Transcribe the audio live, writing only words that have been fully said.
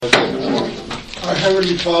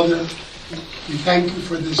Heavenly Father, we thank you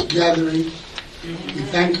for this gathering. We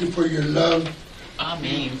thank you for your love.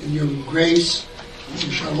 Amen. And your grace,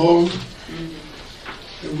 your shalom.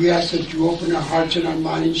 And we ask that you open our hearts and our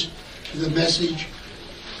minds to the message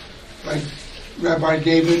by Rabbi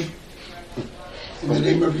David, in the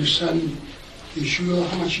name of your Son, Yeshua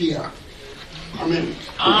HaMashiach. Amen.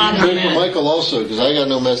 Amen. Pray for Michael also, because I got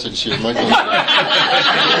no message here. Michael.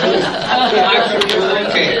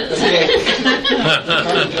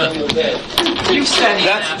 You studied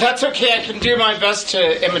that's okay. I can do my best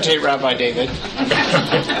to imitate Rabbi David.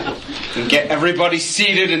 And get everybody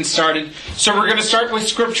seated and started. So we're going to start with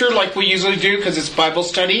Scripture like we usually do, because it's Bible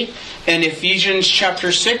study. And Ephesians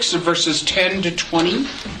chapter 6, verses 10 to 20. And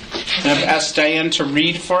I've asked Diane to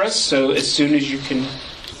read for us, so as soon as you can...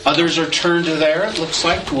 Others are turned there, it looks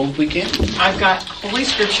like. We'll begin. I've got Holy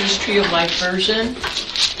Scriptures Tree of Life version,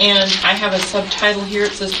 and I have a subtitle here.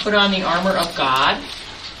 It says, Put on the Armor of God.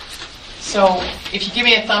 So if you give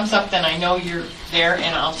me a thumbs up, then I know you're there,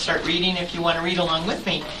 and I'll start reading. If you want to read along with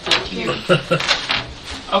me, it's up to you.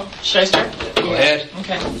 Oh, should I start? Go ahead.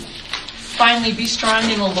 Okay. Finally, be strong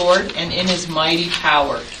in the Lord and in His mighty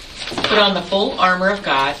power. Put on the full armor of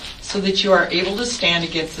God, so that you are able to stand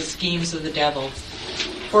against the schemes of the devil.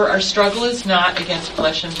 For our struggle is not against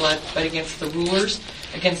flesh and blood, but against the rulers,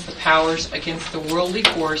 against the powers, against the worldly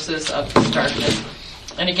forces of this darkness,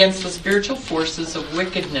 and against the spiritual forces of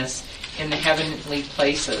wickedness in the heavenly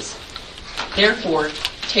places. Therefore,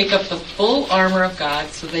 take up the full armor of God,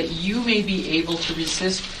 so that you may be able to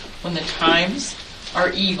resist when the times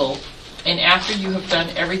are evil, and after you have done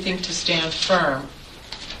everything to stand firm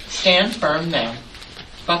then.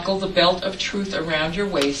 Buckle the belt of truth around your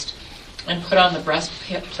waist, and put on the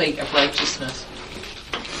breastplate of righteousness.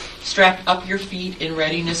 Strap up your feet in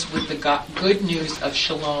readiness with the good news of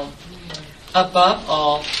shalom. Above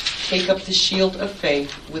all, take up the shield of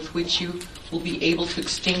faith, with which you will be able to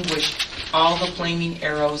extinguish all the flaming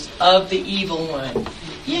arrows of the evil one.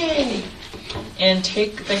 Yay! And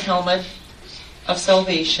take the helmet of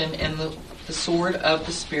salvation and the sword of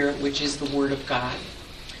the Spirit, which is the Word of God.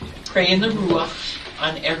 Pray in the Ruach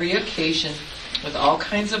on every occasion, with all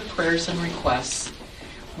kinds of prayers and requests.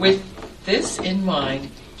 With this in mind,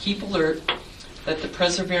 keep alert that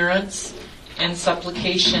perseverance and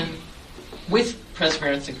supplication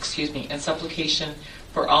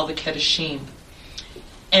for all the Kedoshim.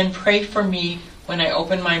 And pray for me when I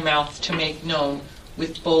open my mouth to make known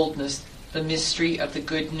with boldness the mystery of the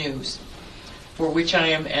good news, for which I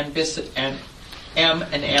am an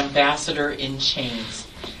ambassador in chains.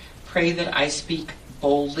 Pray that I speak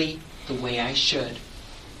boldly the way I should.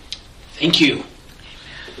 Thank you.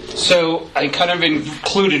 So I kind of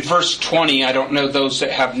included verse 20. I don't know those that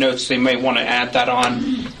have notes. They may want to add that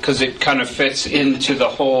on because it kind of fits into the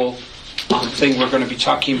whole thing we're going to be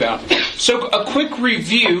talking about. So a quick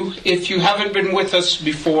review. If you haven't been with us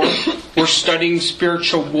before, we're studying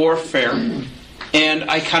spiritual warfare. And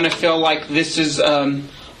I kind of feel like this is a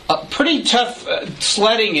pretty tough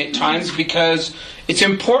sledding at times, because it's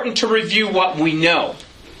important to review what we know.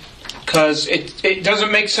 Because it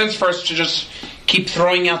doesn't make sense for us to just keep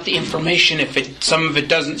throwing out the information if some of it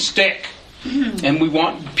doesn't stick. And we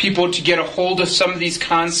want people to get a hold of some of these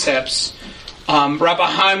concepts. Rabbi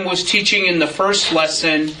Haim was teaching in the first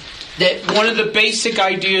lesson that one of the basic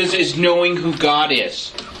ideas is knowing who God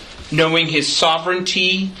is. Knowing His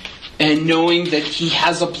sovereignty and knowing that He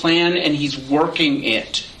has a plan and He's working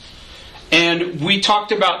it. And we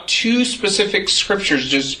talked about two specific scriptures.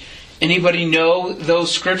 Does anybody know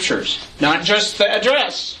those scriptures? Not just the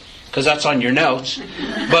address, because that's on your notes,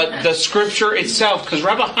 but the scripture itself. Because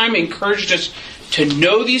Rabbi Haim encouraged us to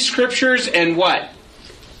know these scriptures and what?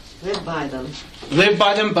 Live by them. Live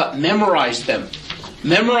by them, but memorize them.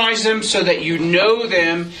 Memorize them so that you know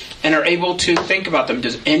them and are able to think about them.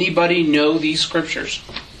 Does anybody know these scriptures?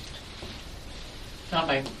 Not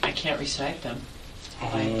by, I can't recite them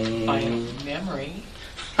by memory.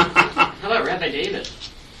 How about Rabbi David?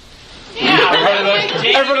 Yeah,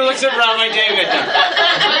 everybody looks at Rabbi David.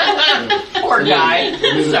 Poor guy.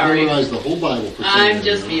 Sorry. Memorize the whole Bible. I'm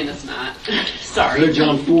just being a snot. Sorry.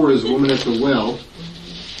 John 4 is the woman at the well,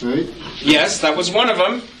 right? Yes, that was one of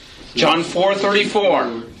them. John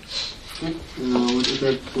 4:34. Look at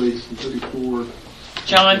that place in 34.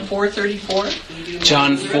 John 4:34.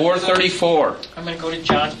 John 4:34. I'm going to go to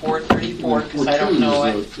John 4:34 because I don't know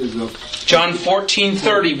it. John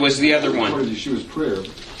 14:30 was the other one. Part of Yeshua's prayer.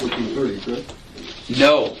 14:30, correct?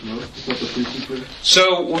 No. No, it's not the priestly prayer.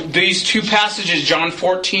 So these two passages, John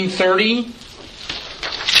 14:30,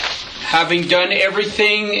 having done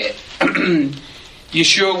everything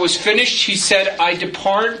Yeshua was finished, he said, I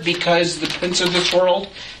depart because the prince of this world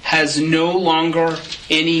has no longer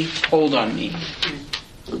any hold on me.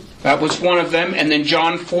 That was one of them. And then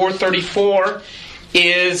John 4:34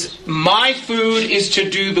 is, my food is to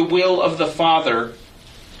do the will of the Father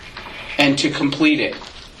and to complete it.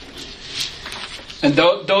 And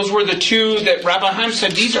those were the two that Rabbi Haim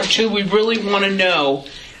said, these are two we really want to know,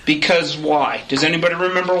 because why? Does anybody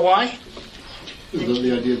remember why?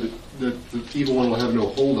 The idea that the evil one will have no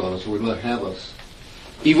hold on us, or will not have us.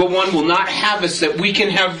 Evil one will not have us, that we can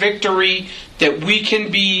have victory, that we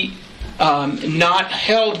can be not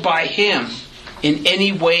held by him in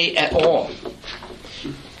any way at all.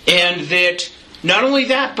 And that not only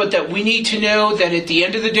that, but that we need to know that at the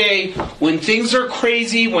end of the day, when things are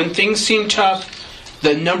crazy, when things seem tough,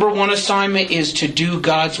 the number one assignment is to do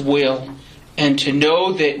God's will and to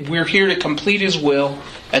know that we're here to complete his will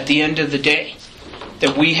at the end of the day.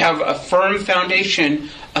 That we have a firm foundation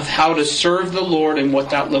of how to serve the Lord and what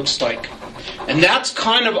that looks like. And that's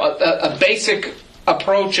kind of a basic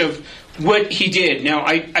approach of what he did. Now,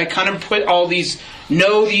 I kind of put all these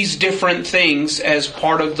different things as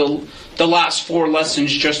part of the last 4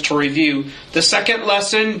 lessons just to review. The second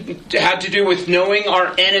lesson had to do with knowing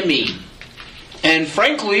our enemy. And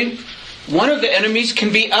frankly, one of the enemies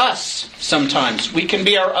can be us sometimes. We can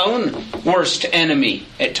be our own worst enemy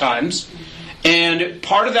at times. And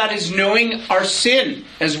part of that is knowing our sin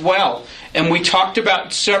as well. And we talked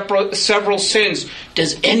about several sins.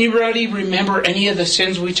 Does anybody remember any of the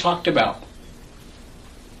sins we talked about?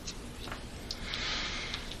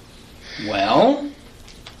 Well,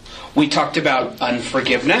 we talked about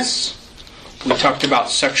unforgiveness. We talked about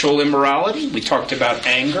sexual immorality. We talked about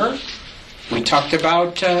anger. We talked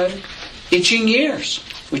about itching ears.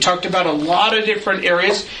 We talked about a lot of different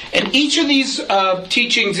areas. And each of these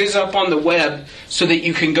teachings is up on the web so that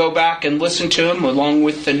you can go back and listen to them along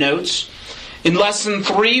with the notes. In Lesson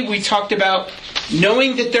 3, we talked about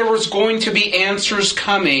knowing that there was going to be answers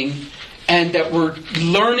coming and that we're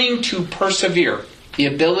learning to persevere.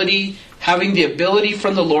 Having the ability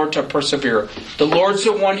from the Lord to persevere. The Lord's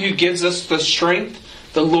the one who gives us the strength.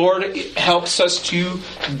 The Lord helps us to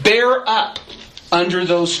bear up under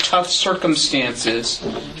those tough circumstances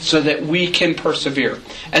so that we can persevere.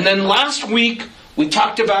 And then last week, we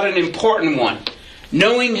talked about an important one.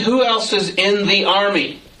 Knowing who else is in the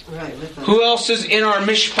army. Right, with us. Who else is in our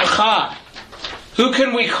mishpacha? Who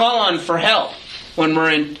can we call on for help when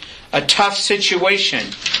we're in a tough situation?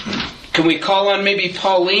 Can we call on maybe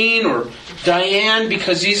Pauline or Diane,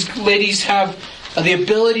 because these ladies have the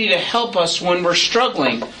ability to help us when we're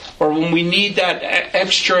struggling or when we need that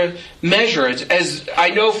extra measure. As I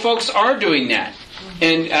know folks are doing that.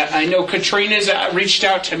 And I know Katrina's reached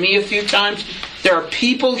out to me a few times. There are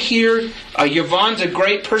people here. Yvonne's a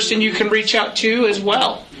great person you can reach out to as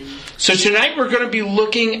well. So tonight we're going to be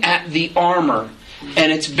looking at the armor.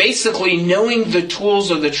 And it's basically knowing the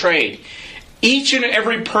tools of the trade. Each and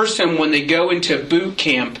every person, when they go into boot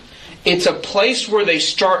camp, it's a place where they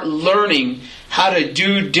start learning how to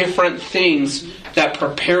do different things that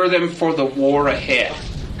prepare them for the war ahead.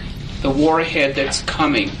 The war ahead that's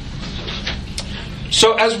coming.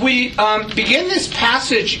 So as we begin this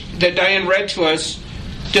passage that Diane read to us,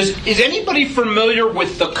 is anybody familiar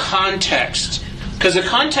with the context? Because the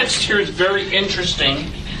context here is very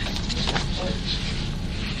interesting.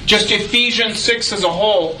 Just Ephesians 6 as a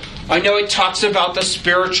whole, I know it talks about the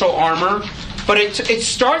spiritual armor, but it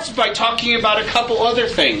starts by talking about a couple other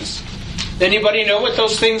things. Anybody know what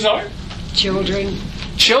those things are? Children.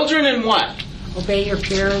 Children and what? Obey your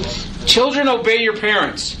parents. Children, obey your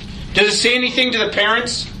parents. Does it say anything to the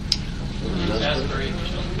parents?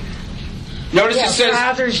 Notice it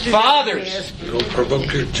says, fathers. Don't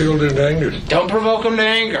provoke your children to anger. Don't provoke them to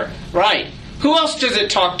anger. Right. Who else does it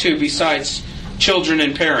talk to besides children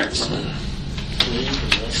and parents?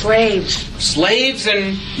 Slaves. Slaves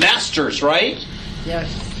and masters, right? Yes.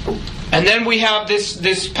 And then we have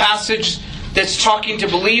this passage that's talking to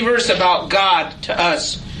believers about God to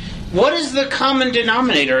us. What is the common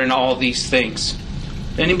denominator in all these things?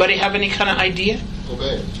 Anybody have any kind of idea?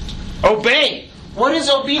 Obey. Obey. What is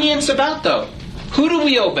obedience about, though? Who do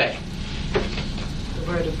we obey?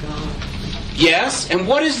 The Word of God. Yes, and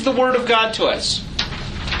what is the Word of God to us?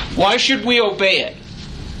 Why should we obey it?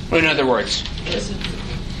 In other words,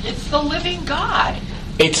 It's the living God.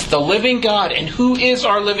 it's the living God. And who is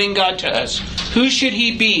our living God to us? Who should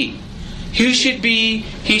He be? He should be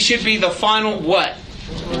the final what?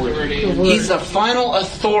 He's the final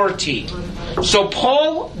authority. So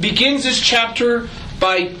Paul begins this chapter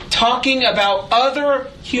by talking about other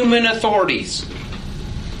human authorities.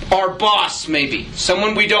 Our boss, maybe.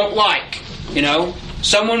 Someone we don't like.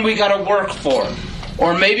 someone we got to work for.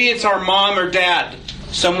 Or maybe it's our mom or dad,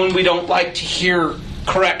 someone we don't like to hear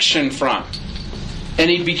correction from. And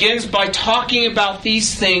he begins by talking about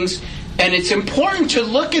these things, and it's important to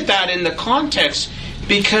look at that in the context,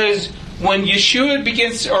 because when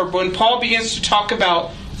when Paul begins to talk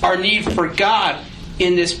about our need for God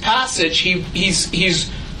in this passage, he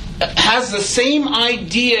has the same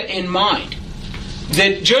idea in mind.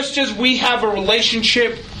 That just as we have a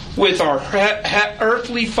relationship with our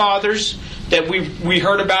earthly fathers that we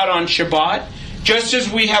heard about on Shabbat, just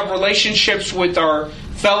as we have relationships with our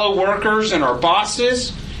fellow workers and our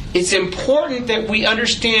bosses, it's important that we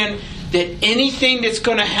understand that anything that's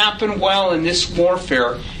going to happen well in this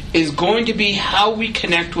warfare is going to be how we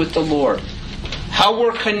connect with the Lord, how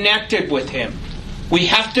we're connected with Him. We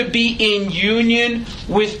have to be in union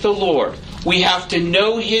with the Lord. We have to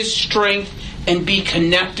know His strength and be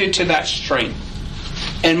connected to that strength.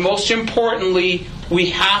 And most importantly,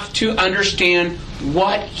 we have to understand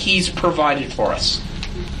what He's provided for us.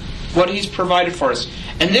 What He's provided for us.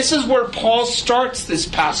 And this is where Paul starts this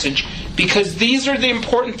passage, because these are the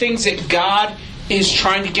important things that God is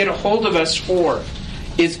trying to get a hold of us for.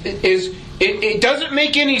 It doesn't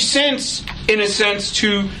make any sense, in a sense,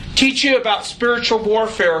 to teach you about spiritual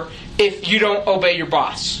warfare if you don't obey your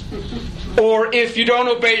boss. Or if you don't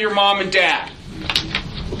obey your mom and dad.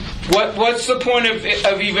 What's the point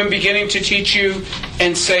of even beginning to teach you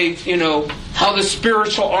and say, how the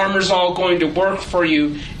spiritual armor is all going to work for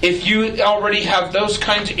you if you already have those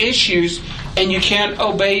kinds of issues and you can't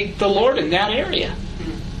obey the Lord in that area?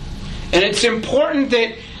 And it's important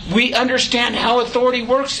that we understand how authority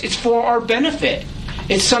works. It's for our benefit.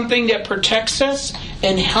 It's something that protects us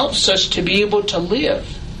and helps us to be able to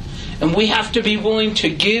live. And we have to be willing to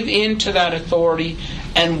give in to that authority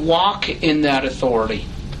and walk in that authority.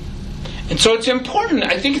 And so it's important.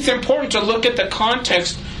 I think it's important to look at the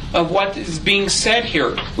context of what is being said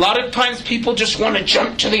here. A lot of times people just want to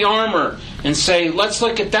jump to the armor and say, let's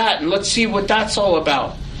look at that and let's see what that's all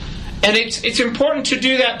about. And it's important to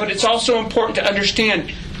do that, but it's also important to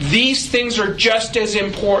understand these things are just as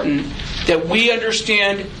important, that we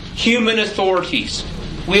understand human authorities.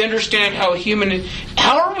 We understand how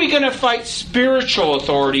are we going to fight spiritual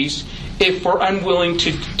authorities if we're unwilling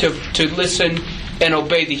to listen and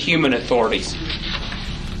obey the human authorities?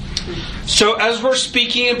 So as we're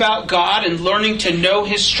speaking about God and learning to know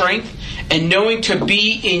His strength and knowing to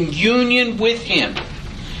be in union with Him,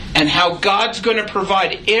 and how God's going to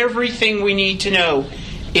provide everything we need to know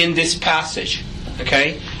in this passage.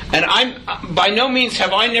 Okay? And by no means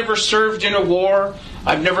have I never served in a war.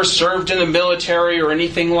 I've never served in the military or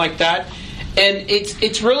anything like that. And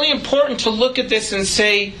it's really important to look at this and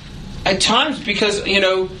say, at times, because,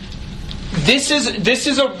 this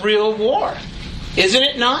is a real war. Isn't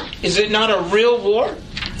it not? Is it not a real war?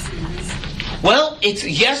 Well, it's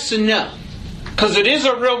yes and no. Because it is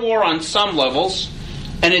a real war on some levels,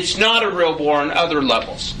 and it's not a real war on other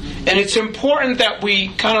levels. And it's important that we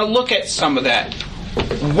kind of look at some of that.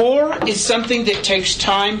 War is something that takes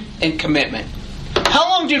time and commitment. How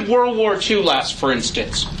long did World War II last, for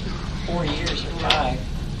instance? 4 years or 5.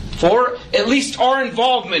 4? At least our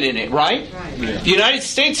involvement in it, right? Right. The United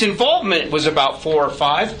States' involvement was about 4 or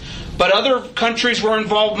 5, but other countries were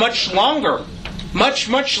involved much longer. Much,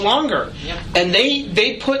 much longer. Yep. And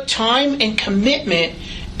they put time and commitment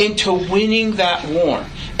into winning that war.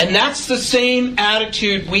 And that's the same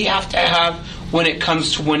attitude we have to have when it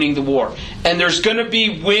comes to winning the war. And there's going to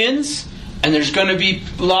be wins and there's going to be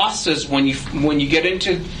losses when you get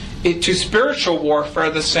into spiritual warfare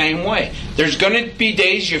the same way. There's going to be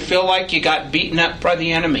days you feel like you got beaten up by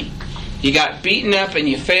the enemy. You got beaten up and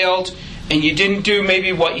you failed and you didn't do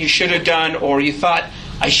maybe what you should have done, or you thought,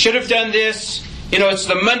 I should have done this. It's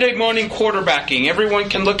the Monday morning quarterbacking. Everyone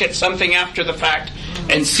can look at something after the fact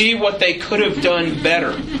and see what they could have done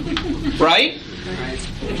better. Right?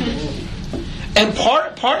 And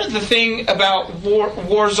part of the thing about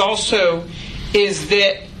wars also is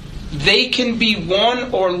that they can be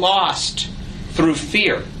won or lost through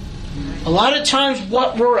fear. A lot of times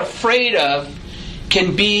what we're afraid of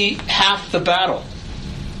can be half the battle.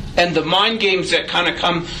 And the mind games that kind of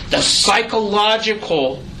come, the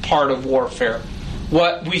psychological part of warfare,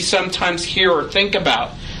 what we sometimes hear or think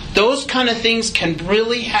about, those kind of things can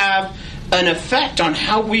really have an effect on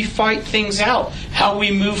how we fight things out, how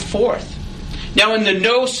we move forth. Now, in the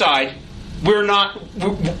no side,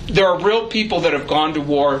 there are real people that have gone to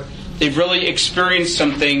war. They've really experienced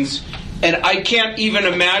some things. And I can't even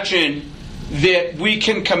imagine that we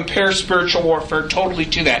can compare spiritual warfare totally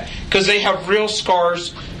to that. Because they have real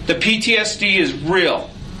scars. The PTSD is real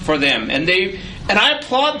for them. And I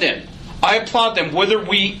applaud them. I applaud them. Whether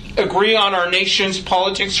we agree on our nation's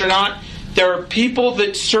politics or not, there are people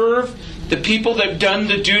that serve, the people that have done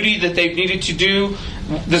the duty that they've needed to do.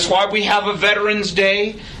 That's why we have a Veterans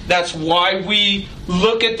Day. That's why we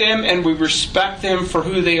look at them and we respect them for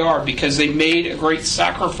who they are, because they made a great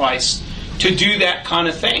sacrifice to do that kind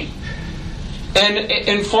of thing. And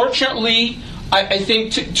unfortunately, I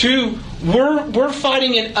think too, we're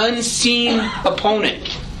fighting an unseen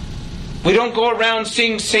opponent. We don't go around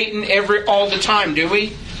seeing Satan all the time, do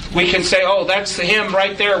we? We can say, oh, that's him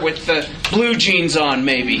right there with the blue jeans on,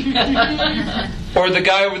 maybe. Or the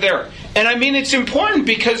guy over there. And I mean, it's important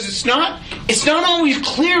because it's not always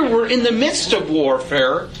clear we're in the midst of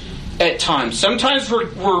warfare at times. Sometimes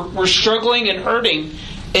we're struggling and hurting,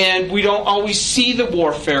 and we don't always see the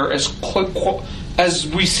warfare as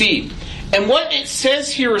we see. And what it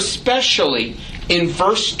says here, especially in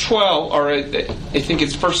verse 12, or I think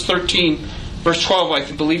it's verse 13, verse 12,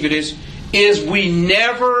 I believe it is we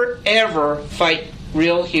never ever fight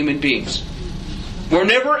real human beings. We're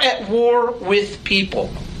never at war with people.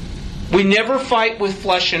 We never fight with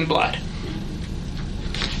flesh and blood.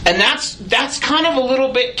 And that's kind of a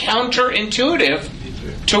little bit counterintuitive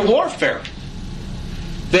to warfare.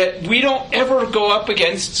 That we don't ever go up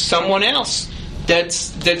against someone else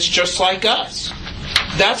that's just like us.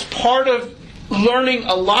 That's part of learning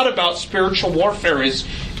a lot about spiritual warfare is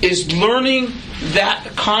learning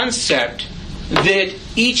that concept that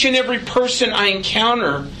each and every person I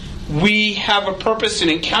encounter, we have a purpose in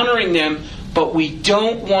encountering them, but we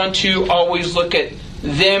don't want to always look at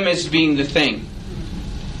them as being the thing.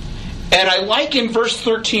 And I like in verse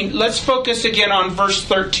 13, let's focus again on verse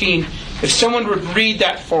 13. If someone would read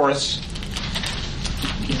that for us.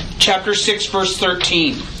 Chapter 6, verse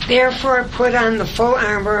 13. Therefore put on the full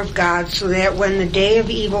armor of God, so that when the day of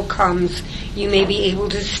evil comes, you may be able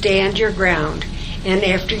to stand your ground, and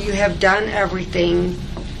after you have done everything,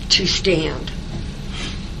 to stand.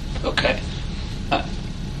 Okay.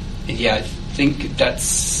 Yeah, I think That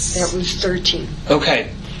was 13.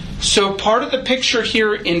 Okay. So part of the picture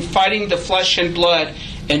here in fighting the flesh and blood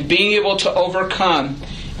and being able to overcome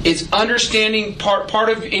is understanding part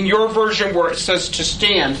of, in your version where it says to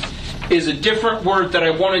stand, is a different word that I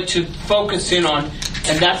wanted to focus in on,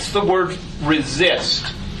 and that's the word resist.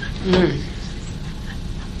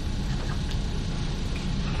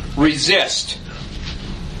 Resist.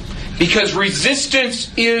 Because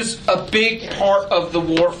resistance is a big part of the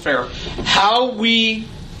warfare. How we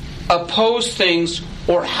oppose things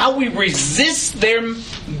or how we resist them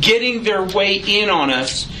getting their way in on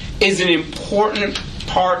us is an important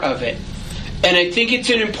part of it. And I think it's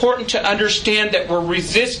important to understand that we're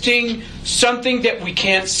resisting something that we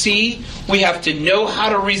can't see. We have to know how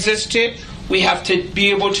to resist it. We have to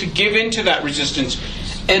be able to give into that resistance.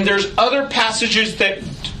 And there's other passages that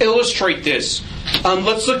illustrate this.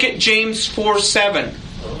 Let's look at James 4:7.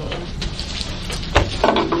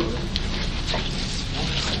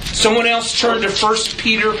 Someone else turn to 1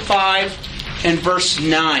 Peter 5 and verse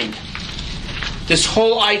 9. This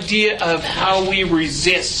whole idea of how we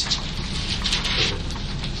resist.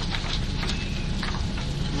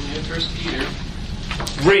 1 Peter.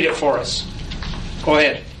 Read it for us. Go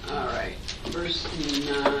ahead. All right. Verse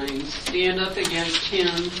 9. Stand up against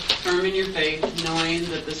him, firm in your faith, knowing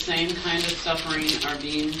that the same kind of suffering are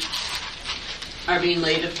being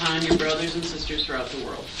laid upon your brothers and sisters throughout the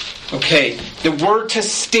world. Okay, the word to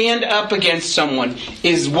stand up against someone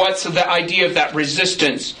is what's the idea of that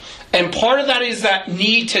resistance. And part of that is that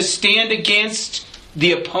need to stand against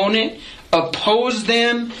the opponent, oppose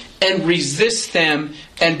them, and resist them,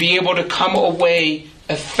 and be able to come away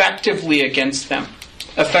effectively against them.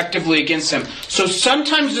 So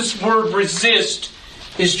sometimes this word resist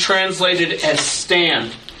is translated as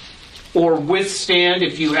stand, or withstand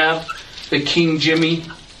if you have the King Jimmy.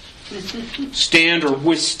 Stand or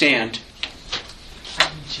withstand.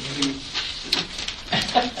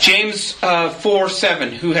 James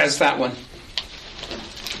 4:7. Who has that one?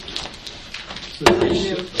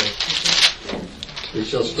 They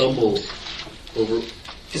shall stumble over.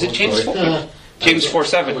 Is it James 4? James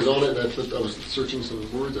 4:7. I was on it, and I was searching some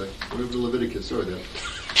words. I went over to Leviticus. Sorry,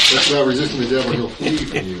 that's about resisting the devil, he'll flee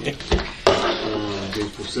from you.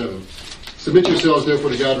 James 4:7. Submit yourselves therefore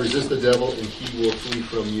to God, resist the devil, and he will flee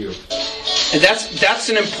from you. And that's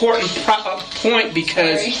an important point,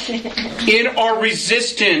 because in our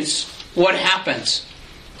resistance, what happens?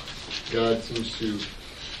 God seems to...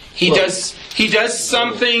 He does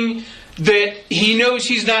something that he knows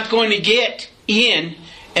he's not going to get in,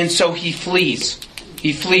 and so he flees.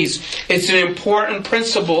 He flees. It's an important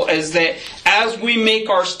principle, is that as we make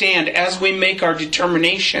our stand, as we make our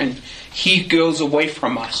determination, he goes away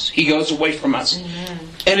from us. He goes away from us. Amen.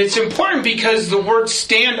 And it's important because the word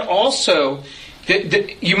stand also,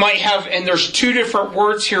 you might have, and there's two different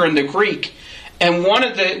words here in the Greek. And one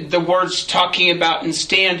of the words talking about in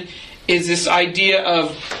stand is this idea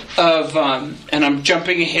of and I'm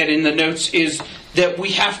jumping ahead in the notes, is that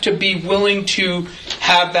we have to be willing to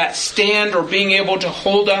have that stand or being able to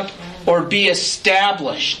hold up or be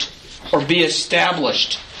established. Or be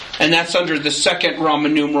established. And that's under the second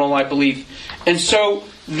Roman numeral, I believe. And so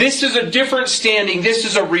this is a different standing. This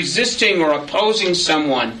is a resisting or opposing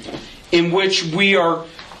someone in which we are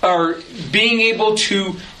being able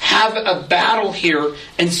to have a battle here.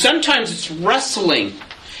 And sometimes it's wrestling.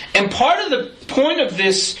 And part of the point of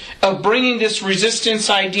this, of bringing this resistance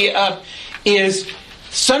idea up, is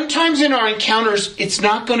sometimes in our encounters, it's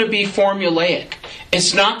not going to be formulaic.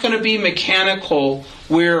 It's not going to be mechanical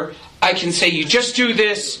where I can say, you just do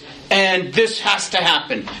this and this has to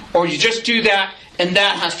happen. Or you just do that and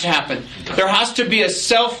that has to happen. There has to be a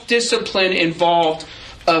self-discipline involved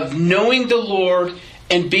of knowing the Lord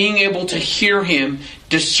and being able to hear Him,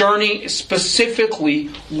 discerning specifically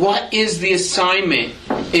what is the assignment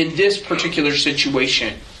in this particular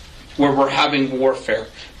situation where we're having warfare.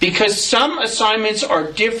 Because some assignments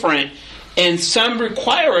are different and some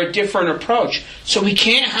require a different approach. So we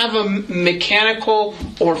can't have a mechanical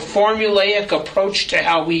or formulaic approach to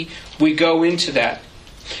how we go into that.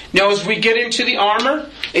 Now, as we get into the armor,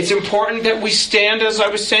 it's important that we stand, as I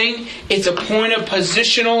was saying. It's a point of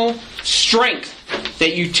positional strength.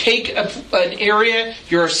 That you take an area,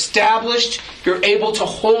 you're established, you're able to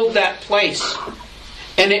hold that place.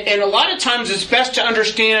 And a lot of times it's best to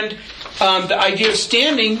understand the idea of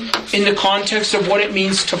standing in the context of what it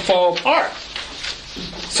means to fall apart.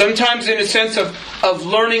 Sometimes in a sense of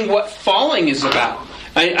learning what falling is about.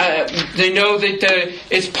 They know that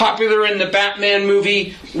it's popular in the Batman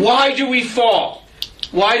movie, why do we fall?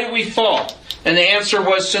 Why do we fall? And the answer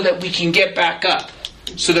was so that we can get back up.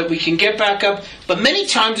 So that we can get back up. But many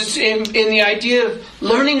times it's in the idea of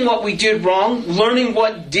learning what we did wrong, learning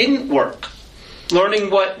what didn't work, learning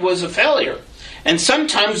what was a failure. And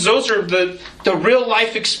sometimes those are the real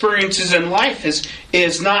life experiences in life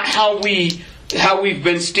is not how we've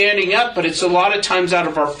been standing up, but it's a lot of times out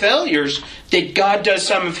of our failures that God does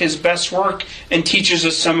some of His best work and teaches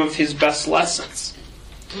us some of His best lessons.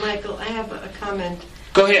 Michael, I have a comment.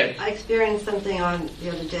 Go ahead. I experienced something on the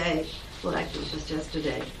other day. Well, actually, it was just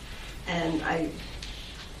yesterday. And I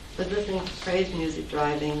was listening to praise music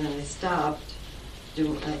driving, and I stopped to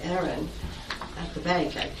do my errand at the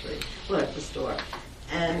bank, actually. Well, at the store.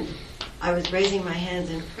 And I was raising my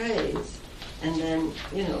hands in praise. And then,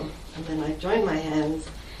 and then I joined my hands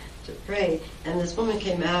to pray. And this woman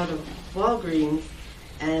came out of Walgreens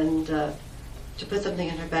and to put something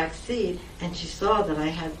in her back seat. And she saw that I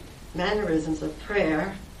had mannerisms of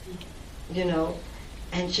prayer,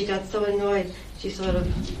 and she got so annoyed, she sort of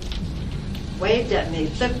waved at me,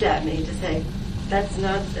 flipped at me to say, that's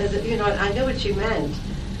not, I knew what she meant.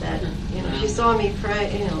 That, she saw me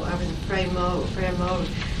pray, I was in prayer mode.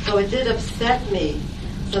 So it did upset me.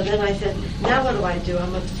 So then I said, now what do?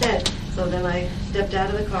 I'm upset. So then I stepped out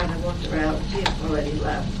of the car and I walked around. She had already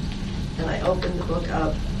left. And I opened the book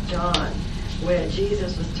of John, where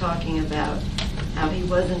Jesus was talking about how He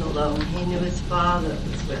wasn't alone. He knew His Father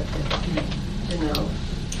was with Him.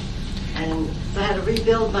 And so I had to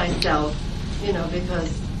rebuild myself,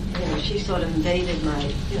 because, she sort of invaded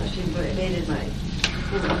my,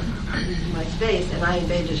 my space, and I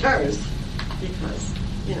invaded hers, because,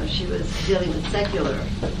 she was dealing with secular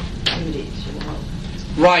duties,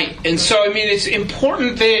 Right, and so, it's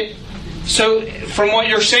important that, so from what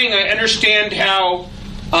you're saying, I understand how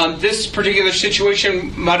this particular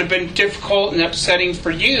situation might have been difficult and upsetting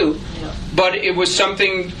for you, but it was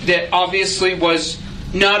something that obviously was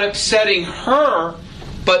not upsetting her,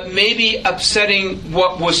 but maybe upsetting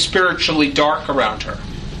what was spiritually dark around her.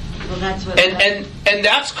 Well, that's what and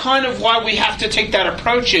that's kind of why we have to take that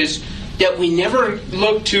approach, is that we never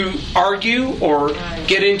look to argue or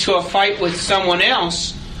get into a fight with someone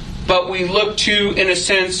else, but we look to, in a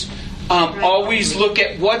sense, always look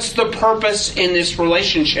at what's the purpose in this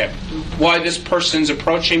relationship, why this person's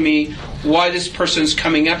approaching me, why this person's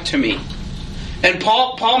coming up to me. And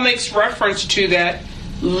Paul makes reference to that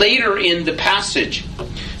later in the passage.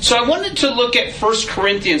 So I wanted to look at 1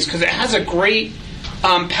 Corinthians because it has a great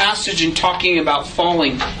passage in talking about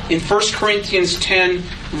falling in 1 Corinthians 10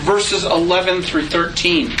 verses 11 through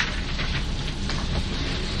 13.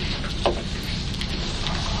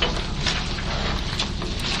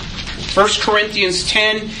 1 Corinthians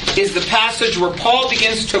 10 is the passage where Paul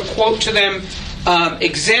begins to quote to them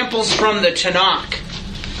examples from the Tanakh.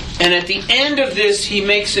 And at the end of this, he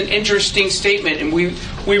makes an interesting statement. And we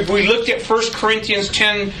looked at 1 Corinthians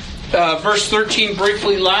 10, verse 13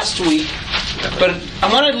 briefly last week. But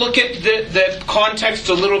I want to look at the context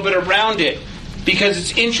a little bit around it, because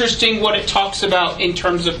it's interesting what it talks about in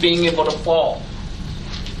terms of being able to fall.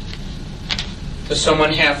 Does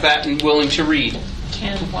someone have that and willing to read?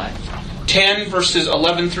 10 what? 10 verses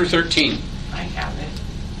 11 through 13. I have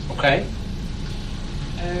it. Okay.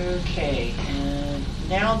 Okay, and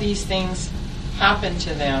now these things happened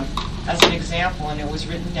to them as an example, and it was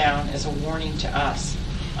written down as a warning to us,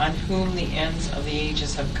 on whom the ends of the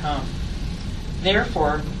ages have come.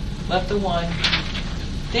 Therefore, let the one who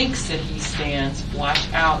thinks that he stands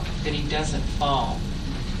watch out that he doesn't fall.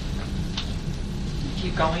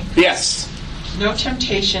 Keep going. Yes. No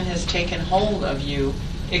temptation has taken hold of you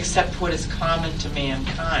except what is common to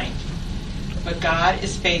mankind. But God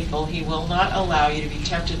is faithful. He will not allow you to be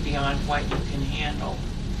tempted beyond what you can handle.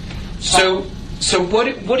 So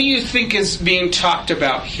what do you think is being talked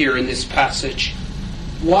about here in this passage?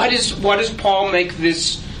 Why does Paul make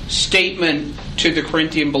this statement to the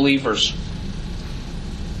Corinthian believers?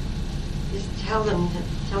 He's telling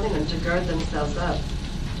them to gird themselves up,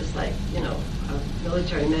 just like, a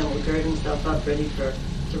military man will gird himself up ready to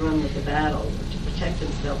run with the battle, or to protect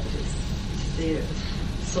himself with his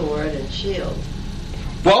sword and shield.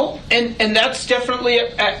 Well, and that's definitely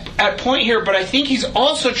at point here, but I think he's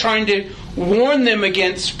also trying to warn them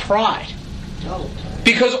against pride. Oh.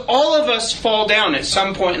 Because all of us fall down at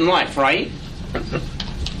some point in life, right?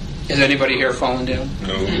 Is anybody here falling down?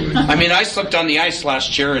 No. I mean, I slipped on the ice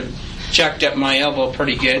last year and jacked up my elbow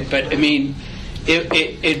pretty good, but I mean,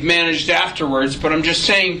 it managed afterwards. But I'm just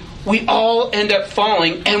saying, we all end up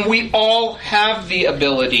falling, and we all have the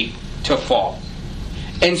ability to fall.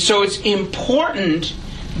 And so it's important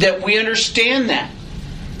that we understand that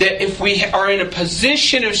if we are in a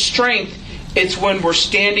position of strength, it's when we're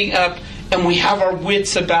standing up and we have our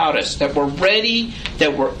wits about us, that we're ready,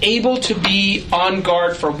 that we're able to be on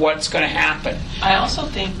guard for what's going to happen. I also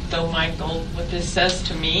think, though, Michael, what this says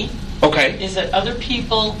to me is that other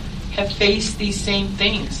people have faced these same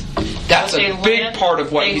things. That's a big part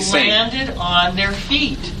of what he's saying. They landed on their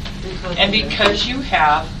feet. And because you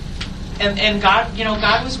have, and God,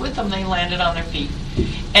 God was with them, they landed on their feet.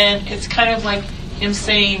 And it's kind of like him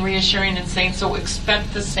saying, reassuring and saying, so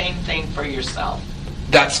expect the same thing for yourself.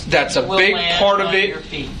 That's a big part of it,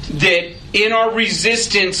 that in our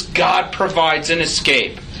resistance, God provides an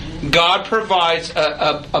escape. God provides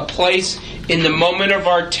a place in the moment of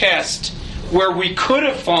our test where we could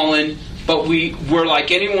have fallen, but we're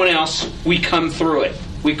like anyone else, we come through it.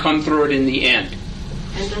 We come through it in the end.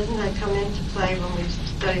 And doesn't that come into play when we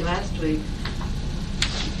studied last week?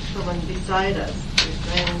 Someone beside us, a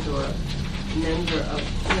friend or a member of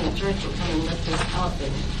the church will come and lift us up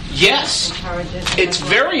and yes, encourage us. It's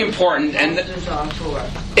very important, and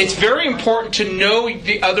it's very important to know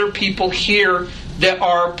the other people here that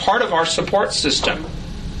are part of our support system.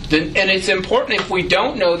 And it's important, if we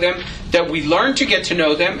don't know them, that we learn to get to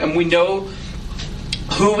know them, and we know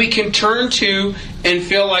who we can turn to and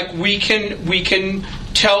feel like we can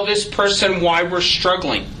tell this person why we're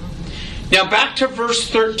struggling. Now back to verse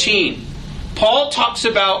 13. Paul talks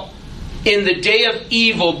about in the day of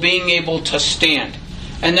evil being able to stand.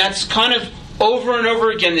 And that's kind of over and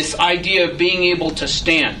over again, this idea of being able to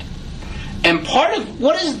stand. And part of,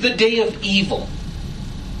 what is the day of evil?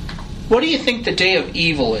 What do you think the day of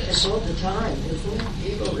evil is? It's all the time, isn't it?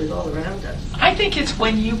 Evil is all around us. I think it's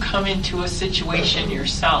when you come into a situation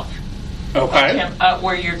yourself. Okay.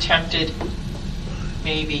 Where you're tempted,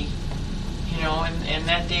 maybe. And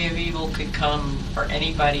that day of evil could come for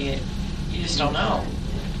anybody. You just don't know.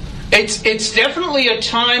 It's definitely a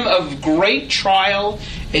time of great trial.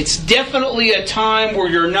 It's definitely a time where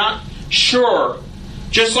you're not sure.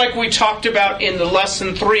 Just like we talked about in the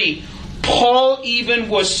lesson 3, Paul even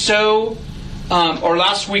was so, or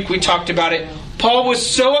last week we talked about it, Paul was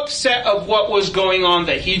so upset of what was going on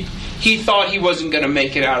that he thought he wasn't going to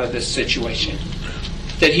make it out of this situation.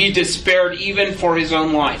 That he despaired even for his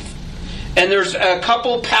own life. And there's a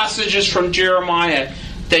couple passages from Jeremiah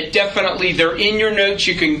that definitely, they're in your notes.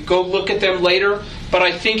 You can go look at them later. But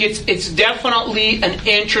I think it's definitely an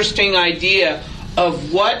interesting idea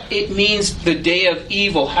of what it means, the day of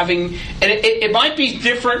evil. And it might be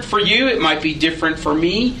different for you. It might be different for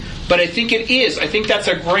me. But I think it is. I think that's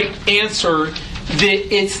a great answer.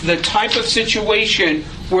 That it's the type of situation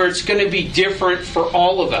where it's going to be different for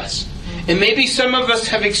all of us. And maybe some of us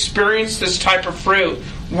have experienced this type of fruit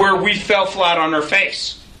where we fell flat on our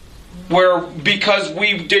face. where because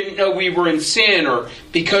we didn't know we were in sin, or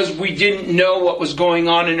because we didn't know what was going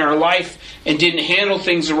on in our life and didn't handle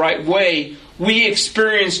things the right way, we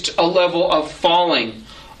experienced a level of falling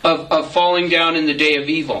down in the day of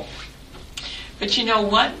evil. But you know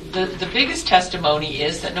what? The biggest testimony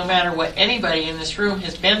is that no matter what anybody in this room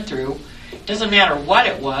has been through, doesn't matter what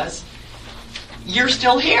it was, you're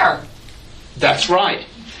still here. That's right.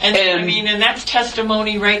 And that's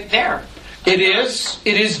testimony right there. It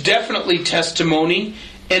is definitely testimony,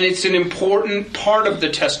 and it's an important part of the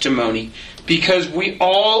testimony, because we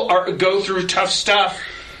all go through tough stuff,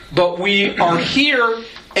 but we are here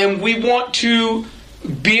and we want to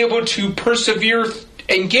be able to persevere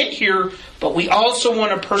and get here, but we also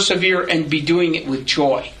want to persevere and be doing it with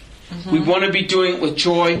joy. Mm-hmm. We want to be doing it with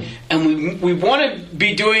joy, and we want to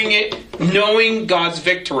be doing it knowing God's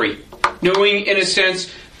victory. Knowing, in a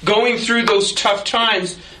sense, going through those tough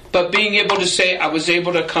times, but being able to say, I was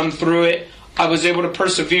able to come through it, I was able to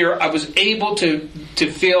persevere, I was able to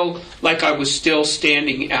feel like I was still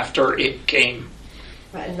standing after it came.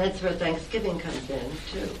 Right, and that's where Thanksgiving comes in,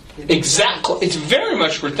 too. Exactly. It's very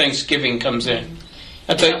much where Thanksgiving comes in.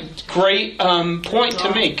 That's a great point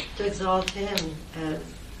to make. To exalt Him as...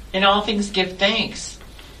 In all things give thanks.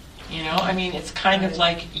 It's kind of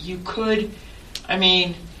like you could...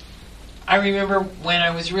 I remember when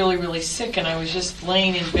I was really, really sick and I was just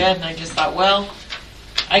laying in bed and I just thought, well,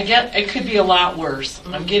 it could be a lot worse.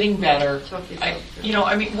 Mm-hmm. I'm getting better.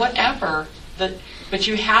 Whatever. But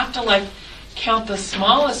you have to count the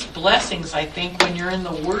smallest blessings, I think, when you're in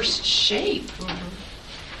the worst shape.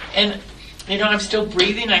 Mm-hmm. And I'm still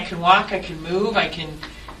breathing, I can walk, I can move, I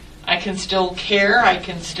can still care, I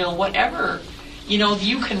can still whatever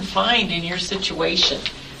you can find in your situation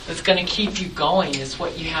that's going to keep you going is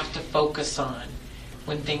what you have to focus on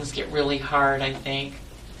when things get really hard, I think.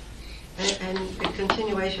 And a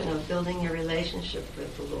continuation of building your relationship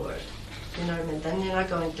with the Lord. You know what I mean? Then you're not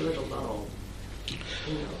going through it alone.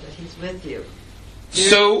 That He's with you.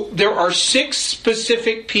 So there are 6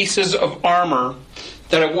 specific pieces of armor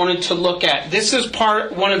that I wanted to look at. This is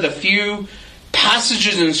one of the few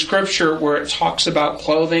passages in Scripture where it talks about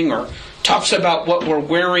clothing or talks about what we're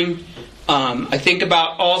wearing. I think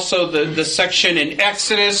about also the section in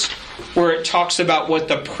Exodus where it talks about what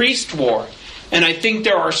the priest wore. And I think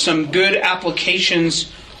there are some good applications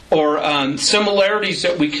or similarities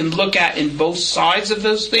that we can look at in both sides of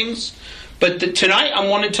those things. But tonight I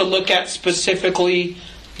wanted to look at specifically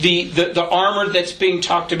the armor that's being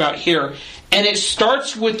talked about here. And it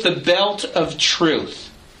starts with the belt of truth.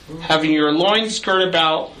 Having your loins girt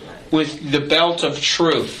about with the belt of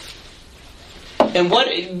truth. And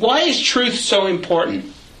why is truth so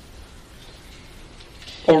important?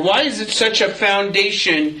 Or why is it such a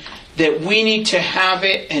foundation that we need to have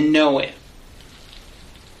it and know it?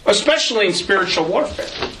 Especially in spiritual warfare.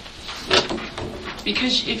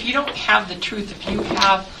 Because if you don't have the truth, if you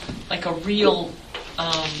have a real,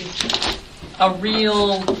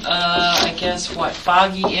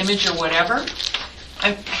 foggy image or whatever,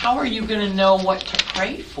 how are you going to know what to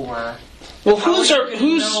pray for? Well,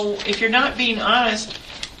 if you're not being honest,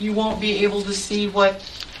 you won't be able to see what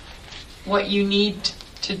you need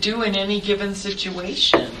to do in any given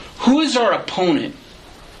situation. Who is our opponent?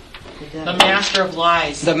 The master of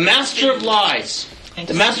lies. The master of lies.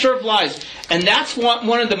 The master of lies. And that's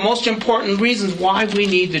one of the most important reasons why we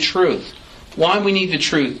need the truth. Why we need the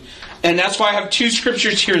truth. And that's why I have 2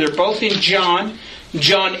 scriptures here. They're both in John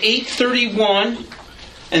 8:31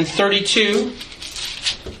 and 32.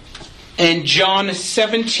 And John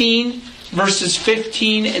 17, verses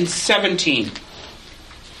 15 and 17.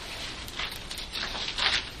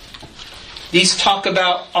 These talk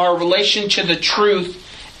about our relation to the truth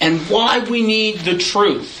and why we need the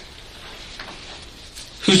truth.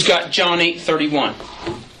 Who's got John 8:31?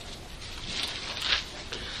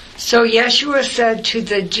 So Yeshua said to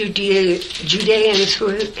the Judeans who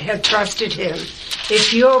had trusted Him,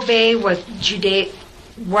 if you obey what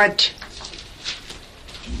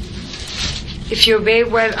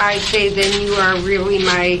I say, then you are really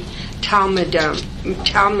my Talmudim.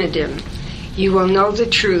 You will know the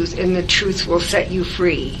truth, and the truth will set you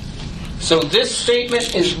free. So this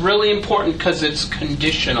statement is really important because it's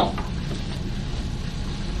conditional.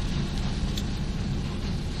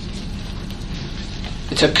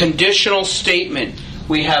 It's a conditional statement.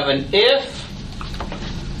 We have an if,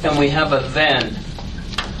 and we have a then.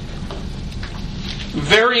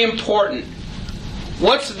 Very important.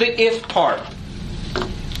 What's the if part?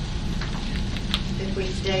 If we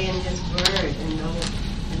stay in His Word and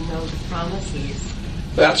know the promises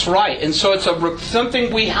That's right. And so it's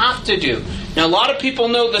something we have to do. Now, a lot of people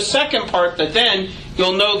know the second part, that then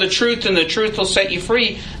you'll know the truth and the truth will set you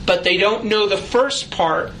free, but they don't know the first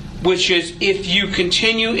part, which is if you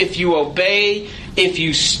continue, if you obey, if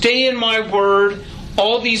you stay in my word,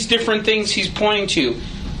 all these different things he's pointing to.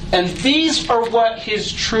 And these are what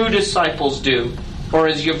his true disciples do. Or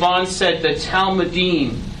as Yvonne said, the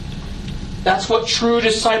Talmudim. That's what true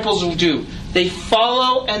disciples will do. They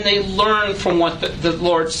follow and they learn from what the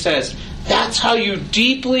Lord says. That's how you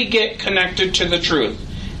deeply get connected to the truth.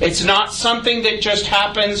 It's not something that just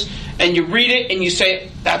happens and you read it and you say,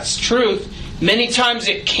 that's truth. Many times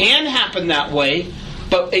it can happen that way,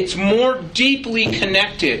 but it's more deeply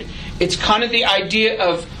connected. It's kind of the idea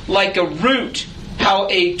of like a root, how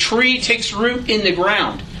a tree takes root in the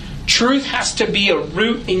ground. Truth has to be a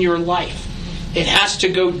root in your life. It has to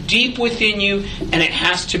go deep within you, and it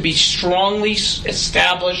has to be strongly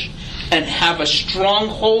established and have a strong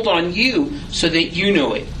hold on you so that you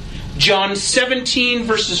know it. John 17,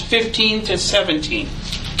 verses 15 to 17.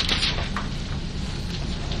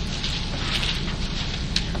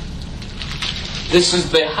 This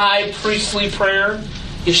is the high priestly prayer.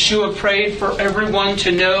 Yeshua prayed for everyone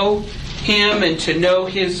to know him and to know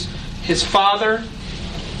his Father.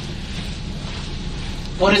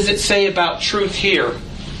 What does it say about truth here?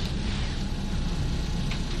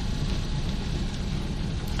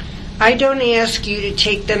 I don't ask you to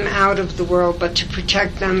take them out of the world, but to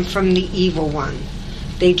protect them from the evil one.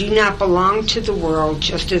 They do not belong to the world,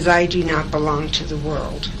 just as I do not belong to the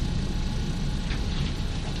world.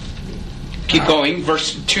 Keep going.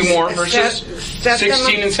 Two more verses.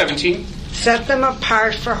 16 and 17. Set them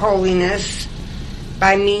apart for holiness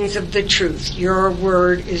by means of the truth. Your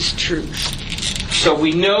word is truth. So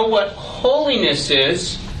we know what holiness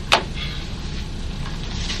is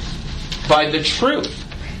by the truth.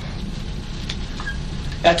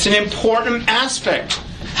 That's an important aspect.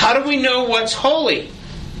 How do we know what's holy?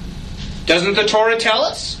 Doesn't the Torah tell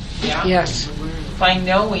us? Yeah. Yes. By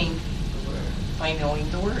knowing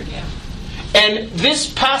the word, yeah. And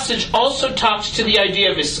this passage also talks to the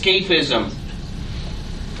idea of escapism.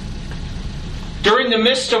 During the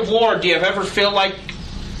midst of war, do you ever feel like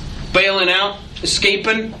bailing out,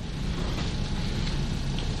 escaping?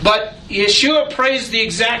 But Yeshua prays the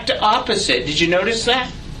exact opposite. Did you notice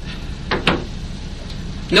that?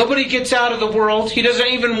 Nobody gets out of the world. He doesn't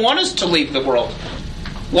even want us to leave the world.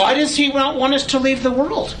 Why does he not want us to leave the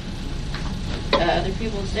world? Other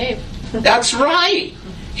people saved. That's right.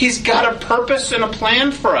 He's got a purpose and a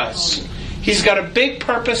plan for us. He's got a big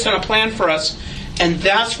purpose and a plan for us. And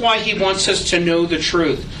that's why he wants us to know the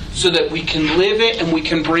truth, so that we can live it and we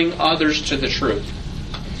can bring others to the truth.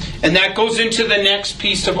 And that goes into the next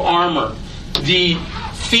piece of armor. The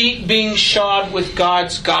feet being shod with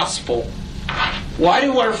God's gospel. Why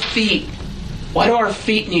do our feet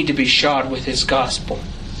need to be shod with his gospel?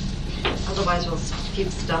 Otherwise we'll keep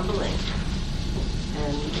stumbling.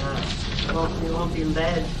 And we won't be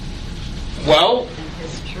led Well, in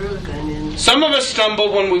his truth and in... some of us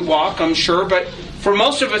stumble when we walk, I'm sure, but for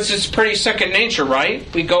most of us it's pretty second nature, right?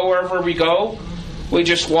 We go wherever we go. We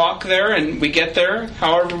just walk there and we get there.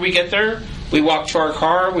 However we get there, we walk to our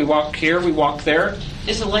car, we walk here, we walk there.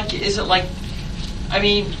 Is it like, I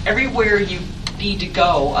mean, everywhere you need to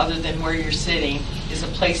go other than where you're sitting is a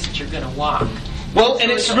place that you're going to walk. Well, So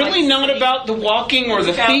and is it's it really like not sitting- about the walking or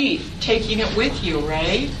the Without feet. taking it with you,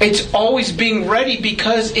 right? It's always being ready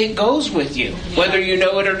because it goes with you, whether you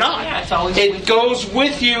know it or not. Yeah, it's always It with goes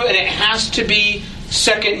with you, and it has to be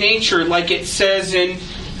second nature, like it says in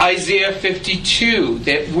Isaiah 52,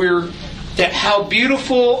 that how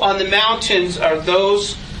beautiful on the mountains are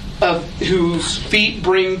those of whose feet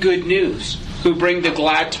bring good news, who bring the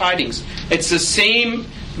glad tidings. It's the same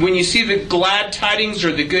when you see the glad tidings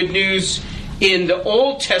or the good news in the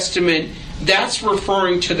Old Testament. That's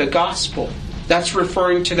referring to the gospel. That's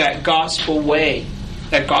referring to that gospel way,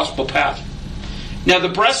 that gospel path. Now, the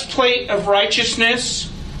breastplate of righteousness.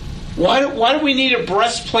 Why do we need a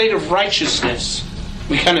breastplate of righteousness?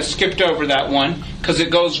 We kind of skipped over that one because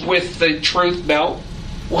it goes with the truth belt.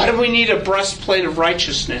 Why do we need a breastplate of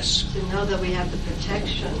righteousness? To know that we have the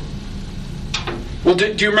protection. Well,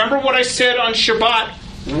 do you remember what I said on Shabbat?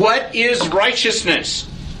 What is righteousness?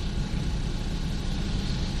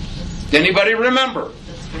 Anybody remember?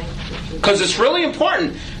 The strength, the truth. Because it's really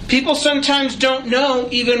important. People sometimes don't know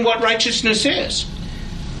even what righteousness is.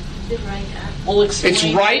 The right act. We'll explain. It's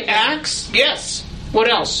right acts? Yes. What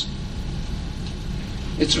else?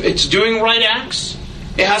 It's doing right acts.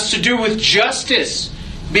 It has to do with justice,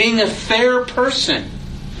 being a fair person.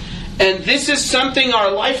 And this is something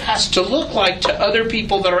our life has to look like to other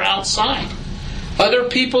people that are outside. Other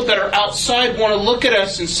people that are outside want to look at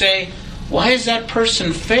us and say, why is that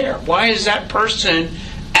person fair? Why is that person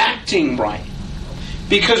acting right?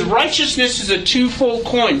 Because righteousness is a twofold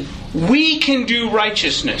coin. We can do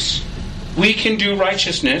righteousness. We can do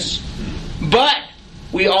righteousness. But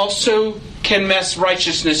we also can mess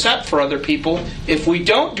righteousness up for other people if we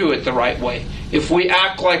don't do it the right way. If we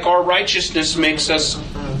act like our righteousness makes us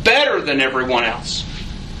better than everyone else.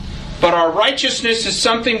 But our righteousness is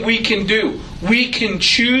something we can do. We can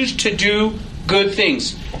choose to do good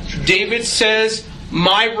things. David says,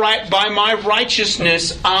 by my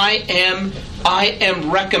righteousness I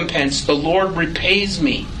am recompensed. The Lord repays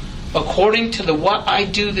me according to what I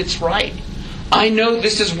do that's right. I know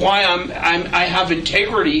this is why I have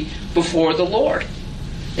integrity before the Lord.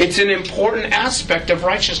 It's an important aspect of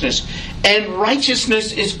righteousness. And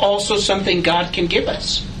righteousness is also something God can give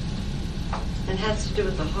us. It has to do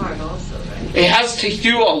with the heart also, right? It has to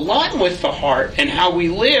do a lot with the heart and how we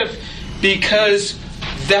live, because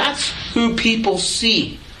that's who people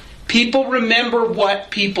see. People remember what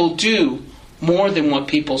people do more than what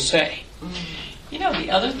people say. You know, the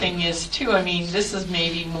other thing is, too, I mean, this is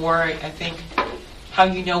maybe more, I think, how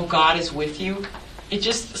you know God is with you.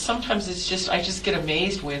 Sometimes I just get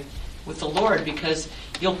amazed with the Lord, because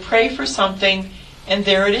you'll pray for something and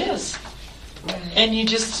there it is. And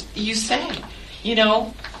you say,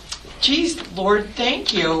 geez, Lord,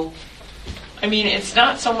 thank you. I mean, it's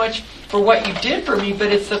not so much for what you did for me,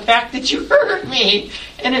 but it's the fact that you heard me,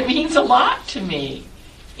 and it means a lot to me.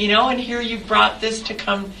 And here you brought it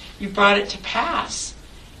to pass.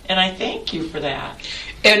 And I thank you for that.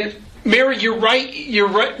 And Mary, you're right. You're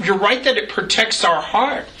right that it protects our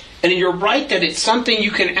heart. And you're right that it's something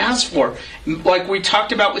you can ask for. Like we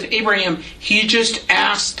talked about with Abraham, he just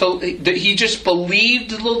he just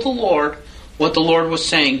believed the Lord, what the Lord was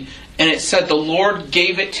saying. And it said the Lord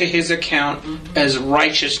gave it to his account as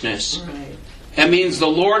righteousness. Right. That means the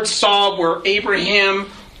Lord saw where Abraham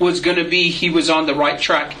was going to be. He was on the right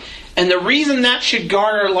track. And the reason that should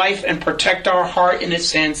guard our life and protect our heart, in a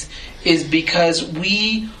sense, is because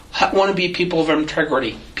we want to be people of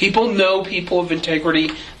integrity. People know people of integrity.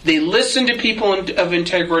 They listen to people of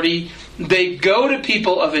integrity. They go to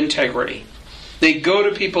people of integrity. They go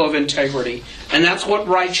to people of integrity. And that's what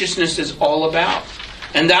righteousness is all about.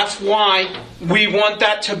 And that's why we want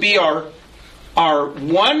that to be our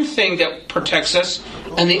one thing that protects us.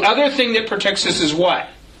 And the other thing that protects us is what?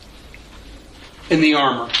 In the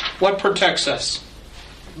armor. What protects us?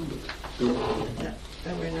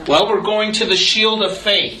 Well, we're going to the shield of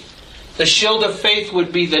faith. The shield of faith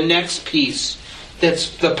would be the next piece.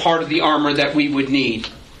 That's the part of the armor that we would need.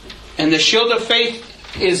 And the shield of faith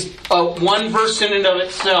is one verse in and of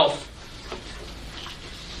itself.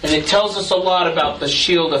 And it tells us a lot about the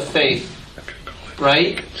shield of faith.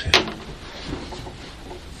 Right?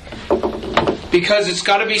 Because it's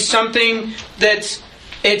got to be something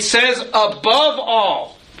it says above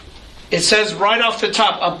all. It says right off the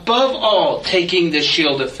top, above all, taking the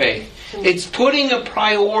shield of faith. It's putting a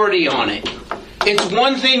priority on it. It's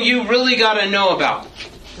one thing you really got to know about.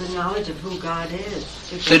 The knowledge of who God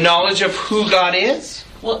is. The knowledge of who God is?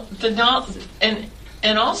 Well,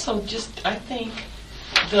 and also just, I think,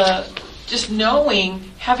 just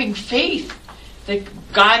knowing, having faith that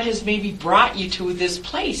God has maybe brought you to this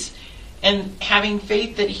place, and having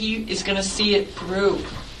faith that He is going to see it through.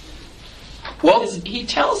 Well, He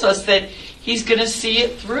tells us that He's going to see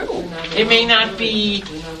it through. It may not be.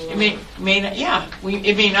 It may not. Yeah,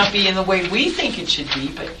 it may not be in the way we think it should be,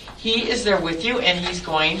 but He is there with you, and He's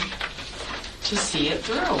going to see it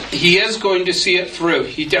through. He is going to see it through.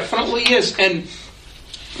 He definitely is. And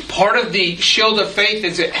part of the shield of faith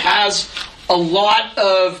is it has a lot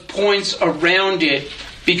of points around it,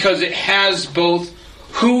 because it has both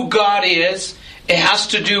who God is. It has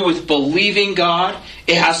to do with believing God.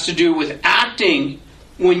 It has to do with acting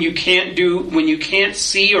when you can't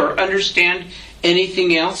see or understand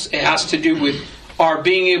anything else. It has to do with our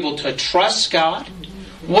being able to trust God.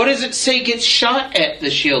 What does it say gets shot at the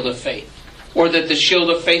shield of faith? Or that the shield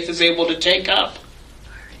of faith is able to take up?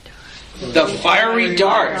 The fiery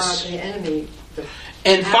darts.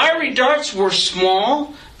 And fiery darts were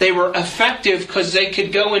small. They were effective because they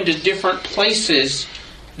could go into different places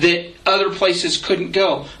that other places couldn't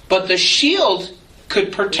go. But the shield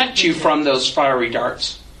could protect you from those fiery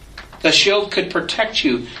darts. The shield could protect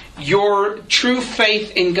you. Your true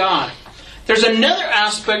faith in God. There's another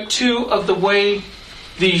aspect, too, of the way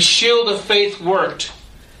the shield of faith worked.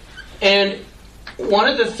 And one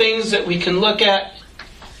of the things that we can look at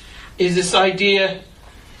is this idea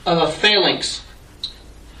of a phalanx.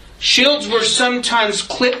 Shields were sometimes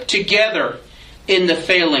clipped together in the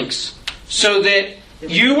phalanx. so that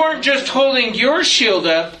you weren't just holding your shield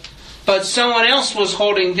up, but someone else was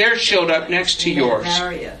holding their shield up next to yours.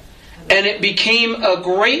 Barrier. And it became a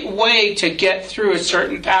great way to get through a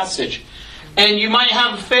certain passage. And you might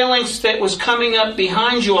have a phalanx that was coming up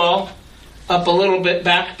behind you all, up a little bit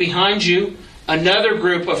back behind you, another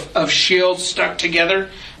group of shields stuck together.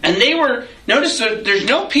 And they were, notice that there's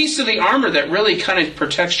no piece of the armor that really kind of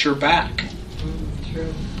protects your back.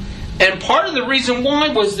 True. And part of the reason why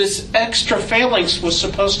was this extra phalanx was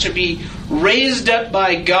supposed to be raised up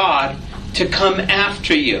by God to come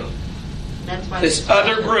after you. That's why This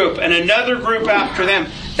other group and another group after them.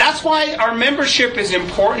 That's why our membership is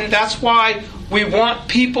important. That's why we want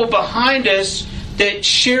people behind us that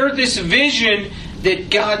share this vision that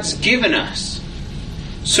God's given us.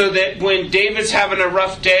 So that when David's having a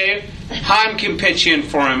rough day, Haim can pitch in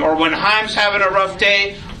for him. Or when Haim's having a rough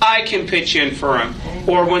day, I can pitch in for him.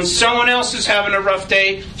 Or when someone else is having a rough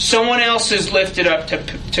day, someone else is lifted up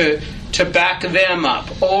to back them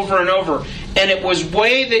up over and over. And it was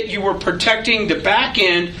way that you were protecting the back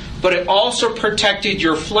end, but it also protected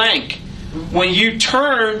your flank. When you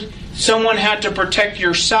turned, someone had to protect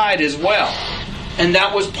your side as well. And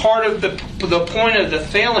that was part of the point of the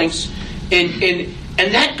phalanx. And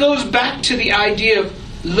that goes back to the idea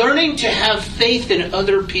of learning to have faith in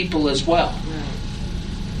other people as well.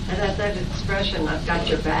 Right. And that expression, I've got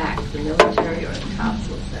your back, the military or the cops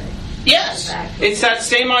will say. Yes, it's that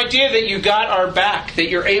same idea that you got our back, that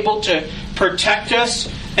you're able to protect us,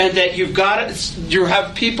 and that you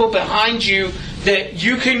have people behind you that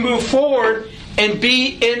you can move forward and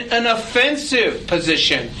be in an offensive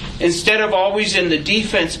position instead of always in the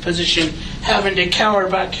defense position, having to cower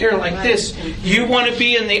back here like this. You want to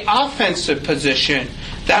be in the offensive position.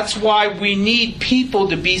 That's why we need people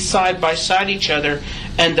to be side by side each other,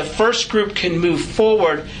 and the first group can move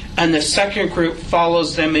forward and the second group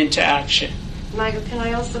follows them into action. Michael, can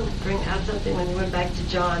I also bring out something when you went back to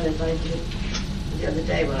John, as I did the other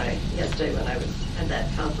day yesterday when I had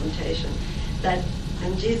that confrontation, that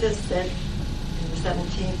when Jesus said in the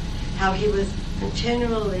 17th how he was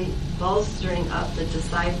continually bolstering up the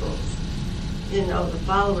disciples, the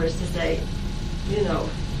followers, to say, it's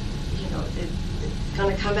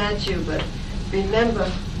going to come at you, but remember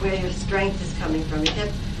where your strength is coming from. He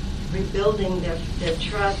kept rebuilding their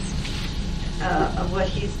trust of what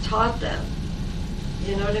he's taught them.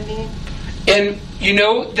 You know what I mean? And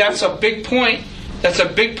that's a big point. That's a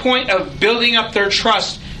big point of building up their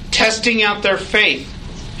trust, testing out their faith.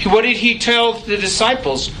 What did he tell the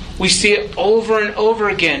disciples? We see it over and over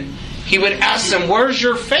again. He would ask them, "Where's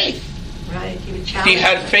your faith?" Right. He would challenge He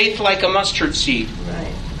had them. faith like a mustard seed.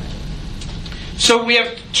 Right. So we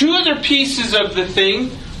have two other pieces of the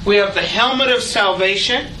thing. We have the helmet of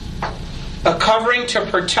salvation, a covering to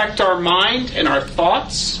protect our mind and our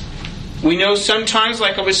thoughts. We know sometimes,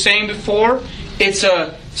 like I was saying before, it's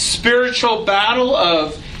a spiritual battle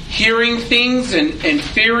of hearing things and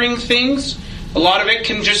fearing things. A lot of it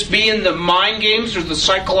can just be in the mind games or the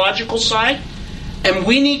psychological side. And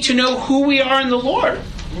we need to know who we are in the Lord.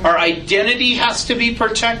 Our identity has to be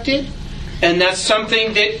protected. And that's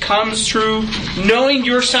something that comes through knowing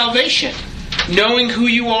your salvation, knowing who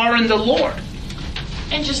you are in the Lord.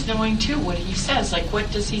 And just knowing, too, what he says. Like, what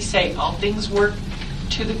does he say? All things work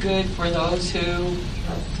to the good for those who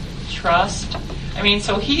trust. I mean,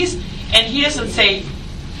 so he doesn't say,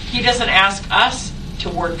 he doesn't ask us to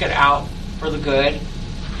work it out for the good.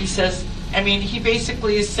 He says, he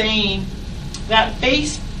basically is saying that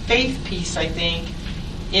faith piece, I think,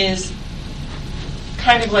 is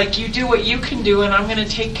kind of like, you do what you can do and I'm going to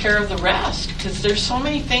take care of the rest. Because there's so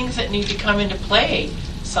many things that need to come into play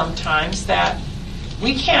sometimes that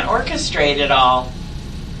we can't orchestrate it all.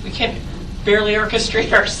 We can barely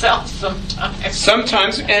orchestrate ourselves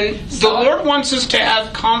sometimes. And the Lord wants us to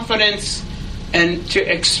have confidence and to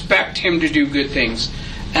expect Him to do good things.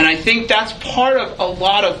 And I think that's part of a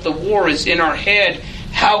lot of the war is in our head,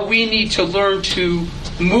 how we need to learn to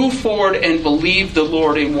move forward and believe the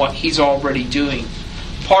Lord in what He's already doing.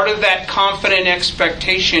 Part of that confident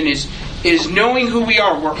expectation is knowing who we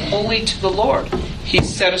are. We're holy to the Lord.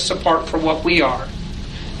 He's set us apart for what we are.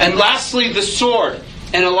 And lastly, the sword.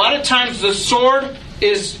 And a lot of times the sword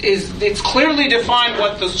it's clearly defined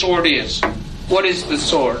what the sword is. What is the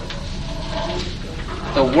sword?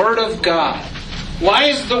 The Word of God. Why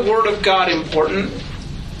is the Word of God important?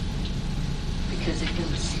 Because it can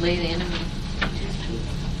slay the enemy.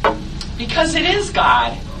 Because it is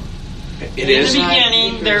God. It is. In the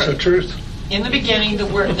beginning, It's the truth. In the beginning,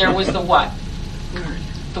 there was the what?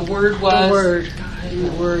 The Word was. The Word.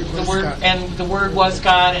 The Word was The Word, God. and the Word was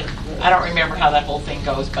God, and I don't remember how that whole thing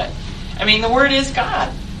goes, but the Word is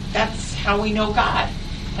God. That's how we know God.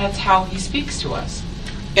 That's how He speaks to us.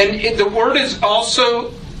 And the Word is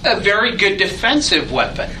also a very good defensive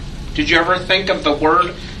weapon. Did you ever think of the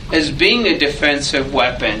Word as being a defensive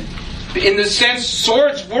weapon? In the sense,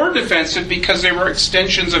 swords were defensive because they were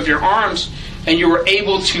extensions of your arms, and you were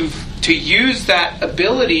able to use that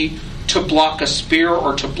ability to block a spear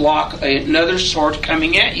or to block another sword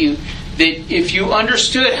coming at you. That if you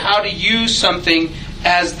understood how to use something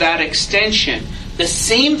as that extension, the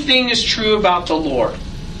same thing is true about the Lord.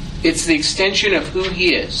 It's the extension of who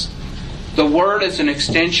He is. The Word is an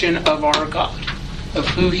extension of our God, of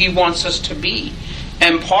who He wants us to be.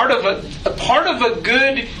 And part of a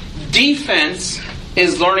good defense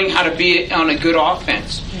is learning how to be on a good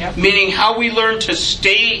offense. Yep. Meaning how we learn to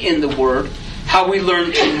stay in the Word, how we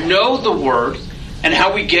learn to know the Word, and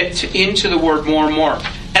how we get into the Word more and more.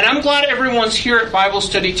 And I'm glad everyone's here at Bible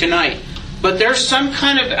study tonight. But there's some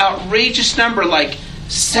kind of outrageous number, like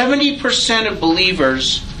 70% of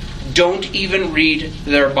believers don't even read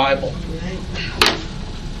their Bible.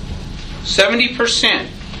 70%.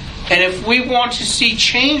 And if we want to see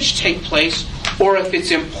change take place, or if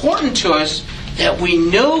it's important to us that we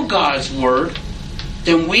know God's Word,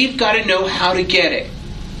 then we've got to know how to get it.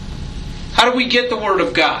 How do we get the Word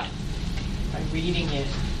of God? By reading it.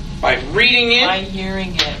 By reading it. By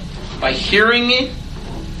hearing it. By hearing it.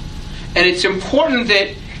 And it's important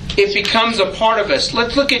that it becomes a part of us.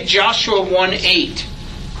 Let's look at Joshua 1:8.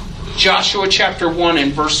 Joshua chapter 1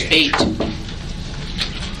 and verse 8.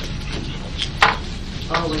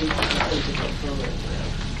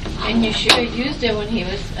 And Yeshua used it when he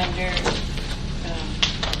was under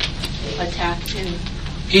attack too.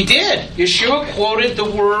 He did. Yeshua quoted the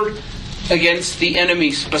word against the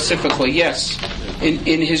enemy specifically, yes,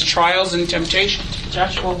 in his trials and temptations.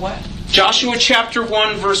 Joshua what? Joshua chapter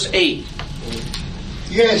 1 verse 8.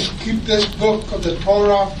 Yes, keep this book of the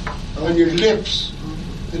Torah on your lips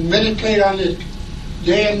and meditate on it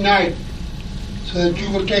day and night, so that you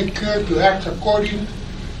will take care to act according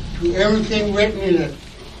to everything written in it.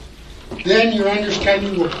 Then your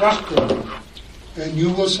understanding will prosper and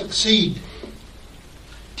you will succeed.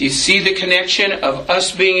 Do you see the connection of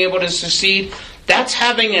us being able to succeed? That's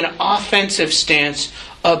having an offensive stance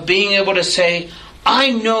of being able to say,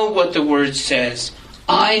 I know what the Word says.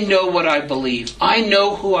 I know what I believe. I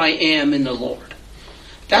know who I am in the Lord.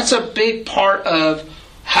 That's a big part of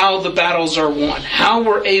how the battles are won, how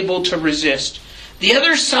we're able to resist. The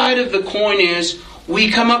other side of the coin is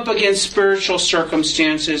we come up against spiritual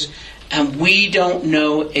circumstances and we don't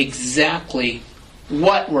know exactly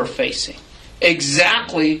what we're facing,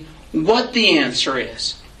 exactly what the answer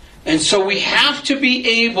is. And so we have to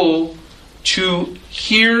be able to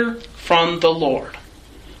hear from the Lord.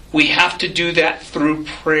 We have to do that through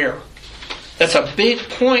prayer. That's a big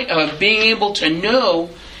point of being able to know,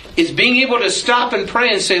 is being able to stop and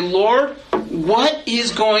pray and say, Lord, what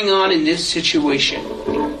is going on in this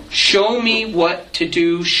situation? Show me what to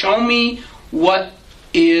do. Show me what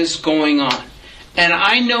is going on. And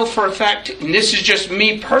I know for a fact, and this is just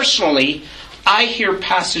me personally, I hear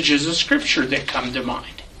passages of Scripture that come to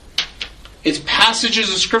mind. It's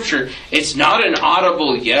passages of Scripture. It's not an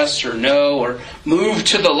audible yes or no, or move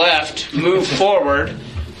to the left, move forward,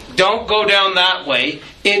 don't go down that way.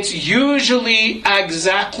 It's usually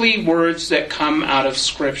exactly words that come out of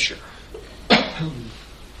Scripture.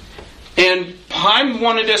 And I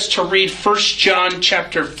wanted us to read 1 John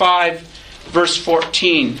chapter 5, verse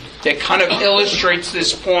 14, that kind of illustrates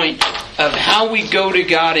this point of how we go to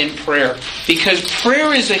God in prayer. Because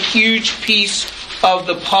prayer is a huge piece of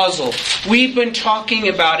the puzzle. We've been talking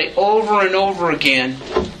about it over and over again,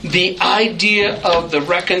 the idea of the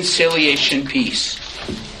reconciliation piece.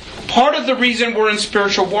 Part of the reason we're in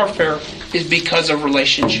spiritual warfare is because of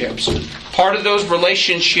relationships. Part of those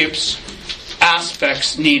relationships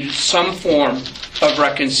aspects need some form of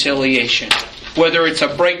reconciliation. Whether it's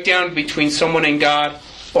a breakdown between someone and God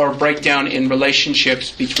or a breakdown in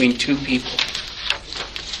relationships between two people.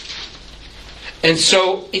 And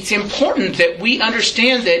so it's important that we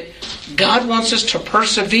understand that God wants us to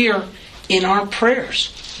persevere in our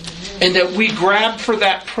prayers. And that we grab for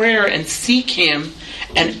that prayer and seek Him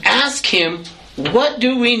and ask Him, what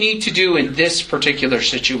do we need to do in this particular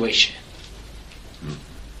situation?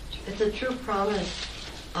 It's a true promise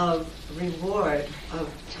of reward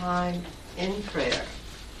of time in prayer.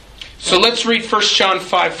 So let's read 1 John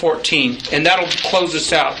 5:14, and that'll close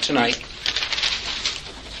us out tonight.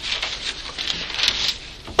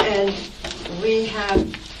 And we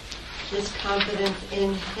have this confidence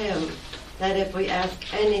in Him that if we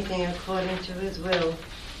ask anything according to His will,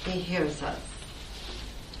 He hears us.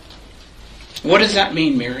 What does that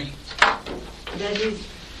mean, Mary? That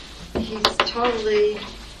He's totally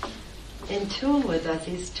in tune with us.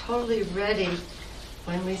 He's totally ready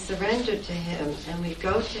when we surrender to Him and we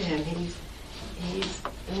go to Him. He's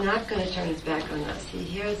not going to turn His back on us. He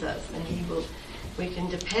hears us, and we can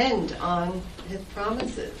depend on His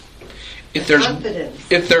promises. If Confidence.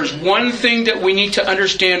 there's one thing that we need to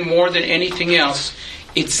understand more than anything else,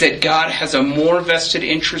 it's that God has a more vested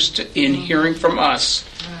interest in hearing from us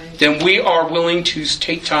than we are willing to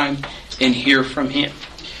take time and hear from Him.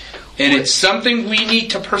 And it's something we need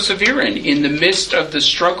to persevere in the midst of the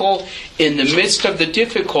struggle, in the midst of the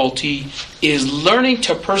difficulty, is learning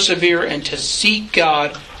to persevere and to seek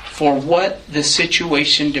God for what the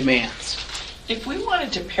situation demands. If we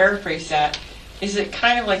wanted to paraphrase that, is it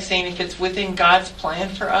kind of like saying if it's within God's plan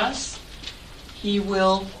for us, He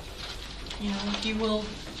will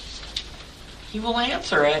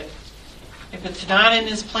answer it. If it's not in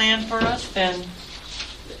His plan for us, then...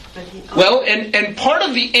 Well, and part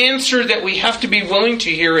of the answer that we have to be willing to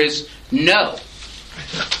hear is no.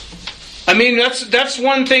 I mean, that's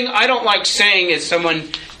one thing I don't like saying as someone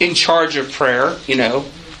in charge of prayer.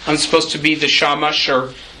 I'm supposed to be the shamash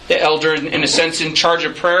or the elder, in a sense, in charge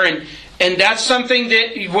of prayer. And that's something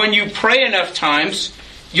that when you pray enough times,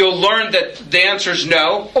 you'll learn that the answer is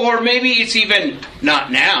no. Or maybe it's even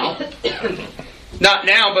not now. Not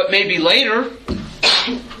now, but maybe later.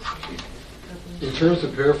 In terms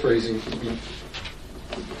of paraphrasing,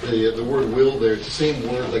 the word will there, it's the same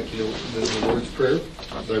word like, the word's prayer,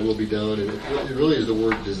 thy will be done, and it really is the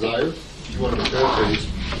word desire. If you want to paraphrase,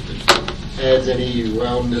 it adds any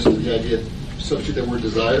roundness to the idea, substitute that word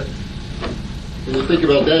desire. And you think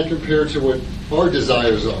about that compared to what our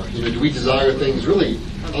desires are. Do we desire things really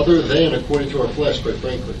other than according to our flesh, quite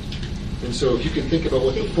frankly? And so if you can think about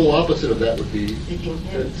what the full opposite of that would be,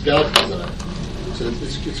 it's God's desire. So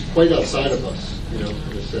it's quite outside of us, in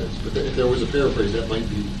a sense. But if there was a paraphrase, that might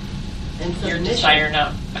be your desire,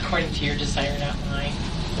 not according to your desire, not mine.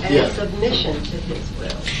 And submission to His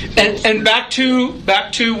will. And back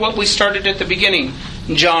to what we started at the beginning,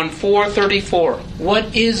 John 4:34.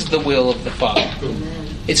 What is the will of the Father? Amen.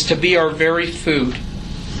 It's to be our very food.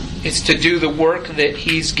 It's to do the work that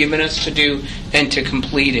He's given us to do and to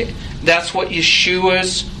complete it. That's what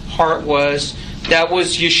Yeshua's heart was. That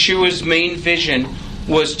was Yeshua's main vision,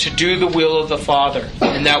 was to do the will of the Father.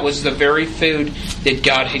 And that was the very food that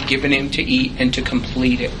God had given Him to eat and to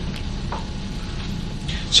complete it.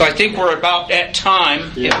 So I think we're about at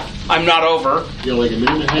time, if I'm not over. Yeah, like a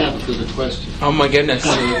minute and a half for the question. Oh my goodness.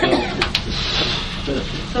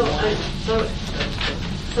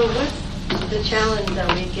 So what's the challenge that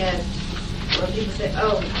we get when people say,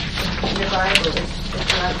 your Bible,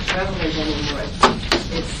 it's not relevant anymore.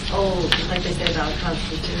 It's old, like they say about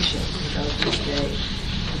Constitution, this day.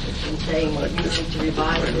 It's been saying that you need to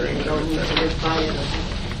revise it and you don't need to live by it.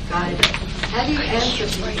 Guidance. How do you answer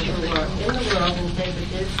people who are in the world and say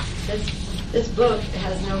that this book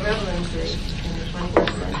has no relevancy in the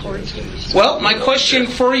 21st century? Well, my question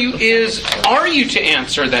for you is, are you to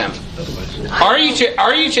answer them? Are you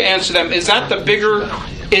to answer them? Is that the bigger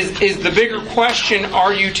is the bigger question,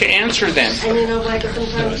 are you to answer them? And like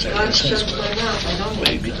sometimes God shuts my mouth, I don't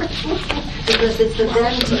answer. Because it's for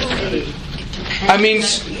them to see.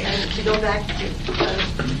 And to go back to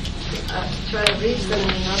try to reach them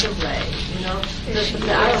in another way, Because the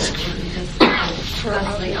balance is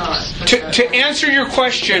constantly on. To answer your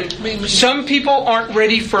question, some people aren't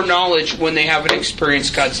ready for knowledge when they haven't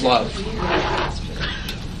experienced God's love.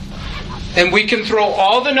 And we can throw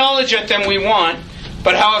all the knowledge at them we want,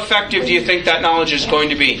 but how effective do you think that knowledge is going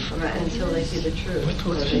to be? Until they see the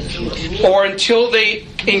truth. Or until they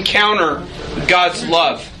encounter God's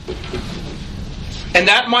love. And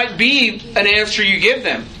that might be an answer you give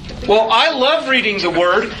them. Well, I love reading the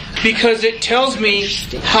Word because it tells me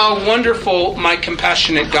how wonderful my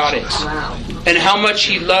compassionate God is. And how much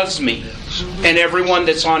He loves me and everyone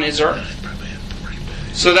that's on His earth.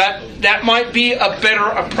 So that might be a better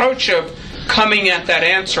approach of coming at that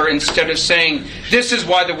answer instead of saying, this is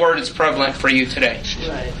why the Word is prevalent for you today.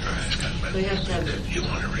 Right. So you have to have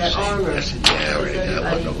that armor.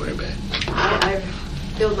 I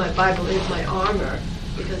feel my Bible is my armor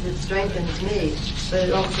because it strengthens me, but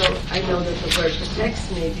it also, I know that the Word protects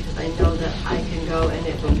me because I know that I can go and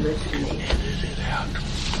it will lift me.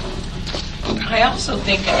 I also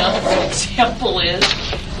think another good example is,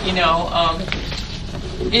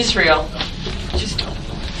 Israel. Just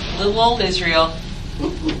little old Israel.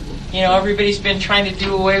 Everybody's been trying to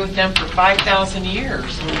do away with them for 5,000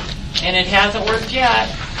 years. And it hasn't worked yet.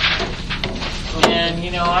 And,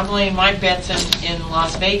 I'm laying my bets in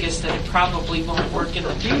Las Vegas that it probably won't work in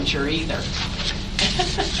the future either.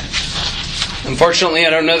 Unfortunately, I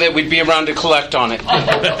don't know that we'd be around to collect on it.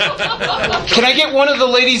 Can I get one of the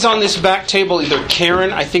ladies on this back table, either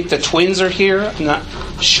Karen, I think the twins are here. I'm not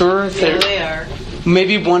sure if There they're... they are.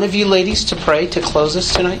 Maybe one of you ladies to pray to close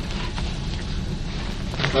us tonight?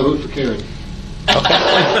 I vote for Karen.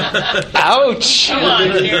 Ouch! Come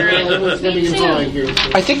on, Karen. Everyone's coming in line here.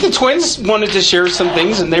 I think the twins wanted to share some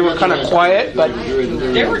things and they were kind of quiet, but...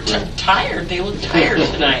 They were tired. They looked tired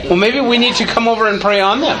tonight. Well, maybe we need to come over and pray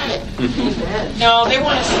on them. No, they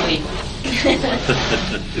want to sleep.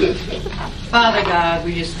 Father God,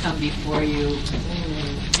 we just come before you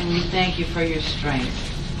and we thank you for your strength.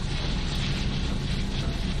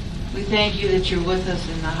 We thank you that you're with us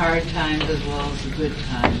in the hard times as well as the good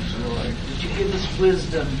times, Lord. That you give us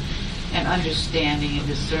wisdom and understanding and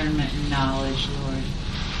discernment and knowledge, Lord.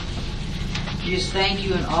 We just thank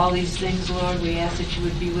you in all these things, Lord. We ask that you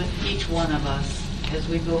would be with each one of us as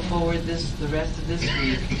we go forward the rest of this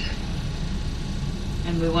week.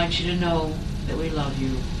 And we want you to know that we love you.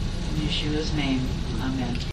 In Yeshua's name, amen.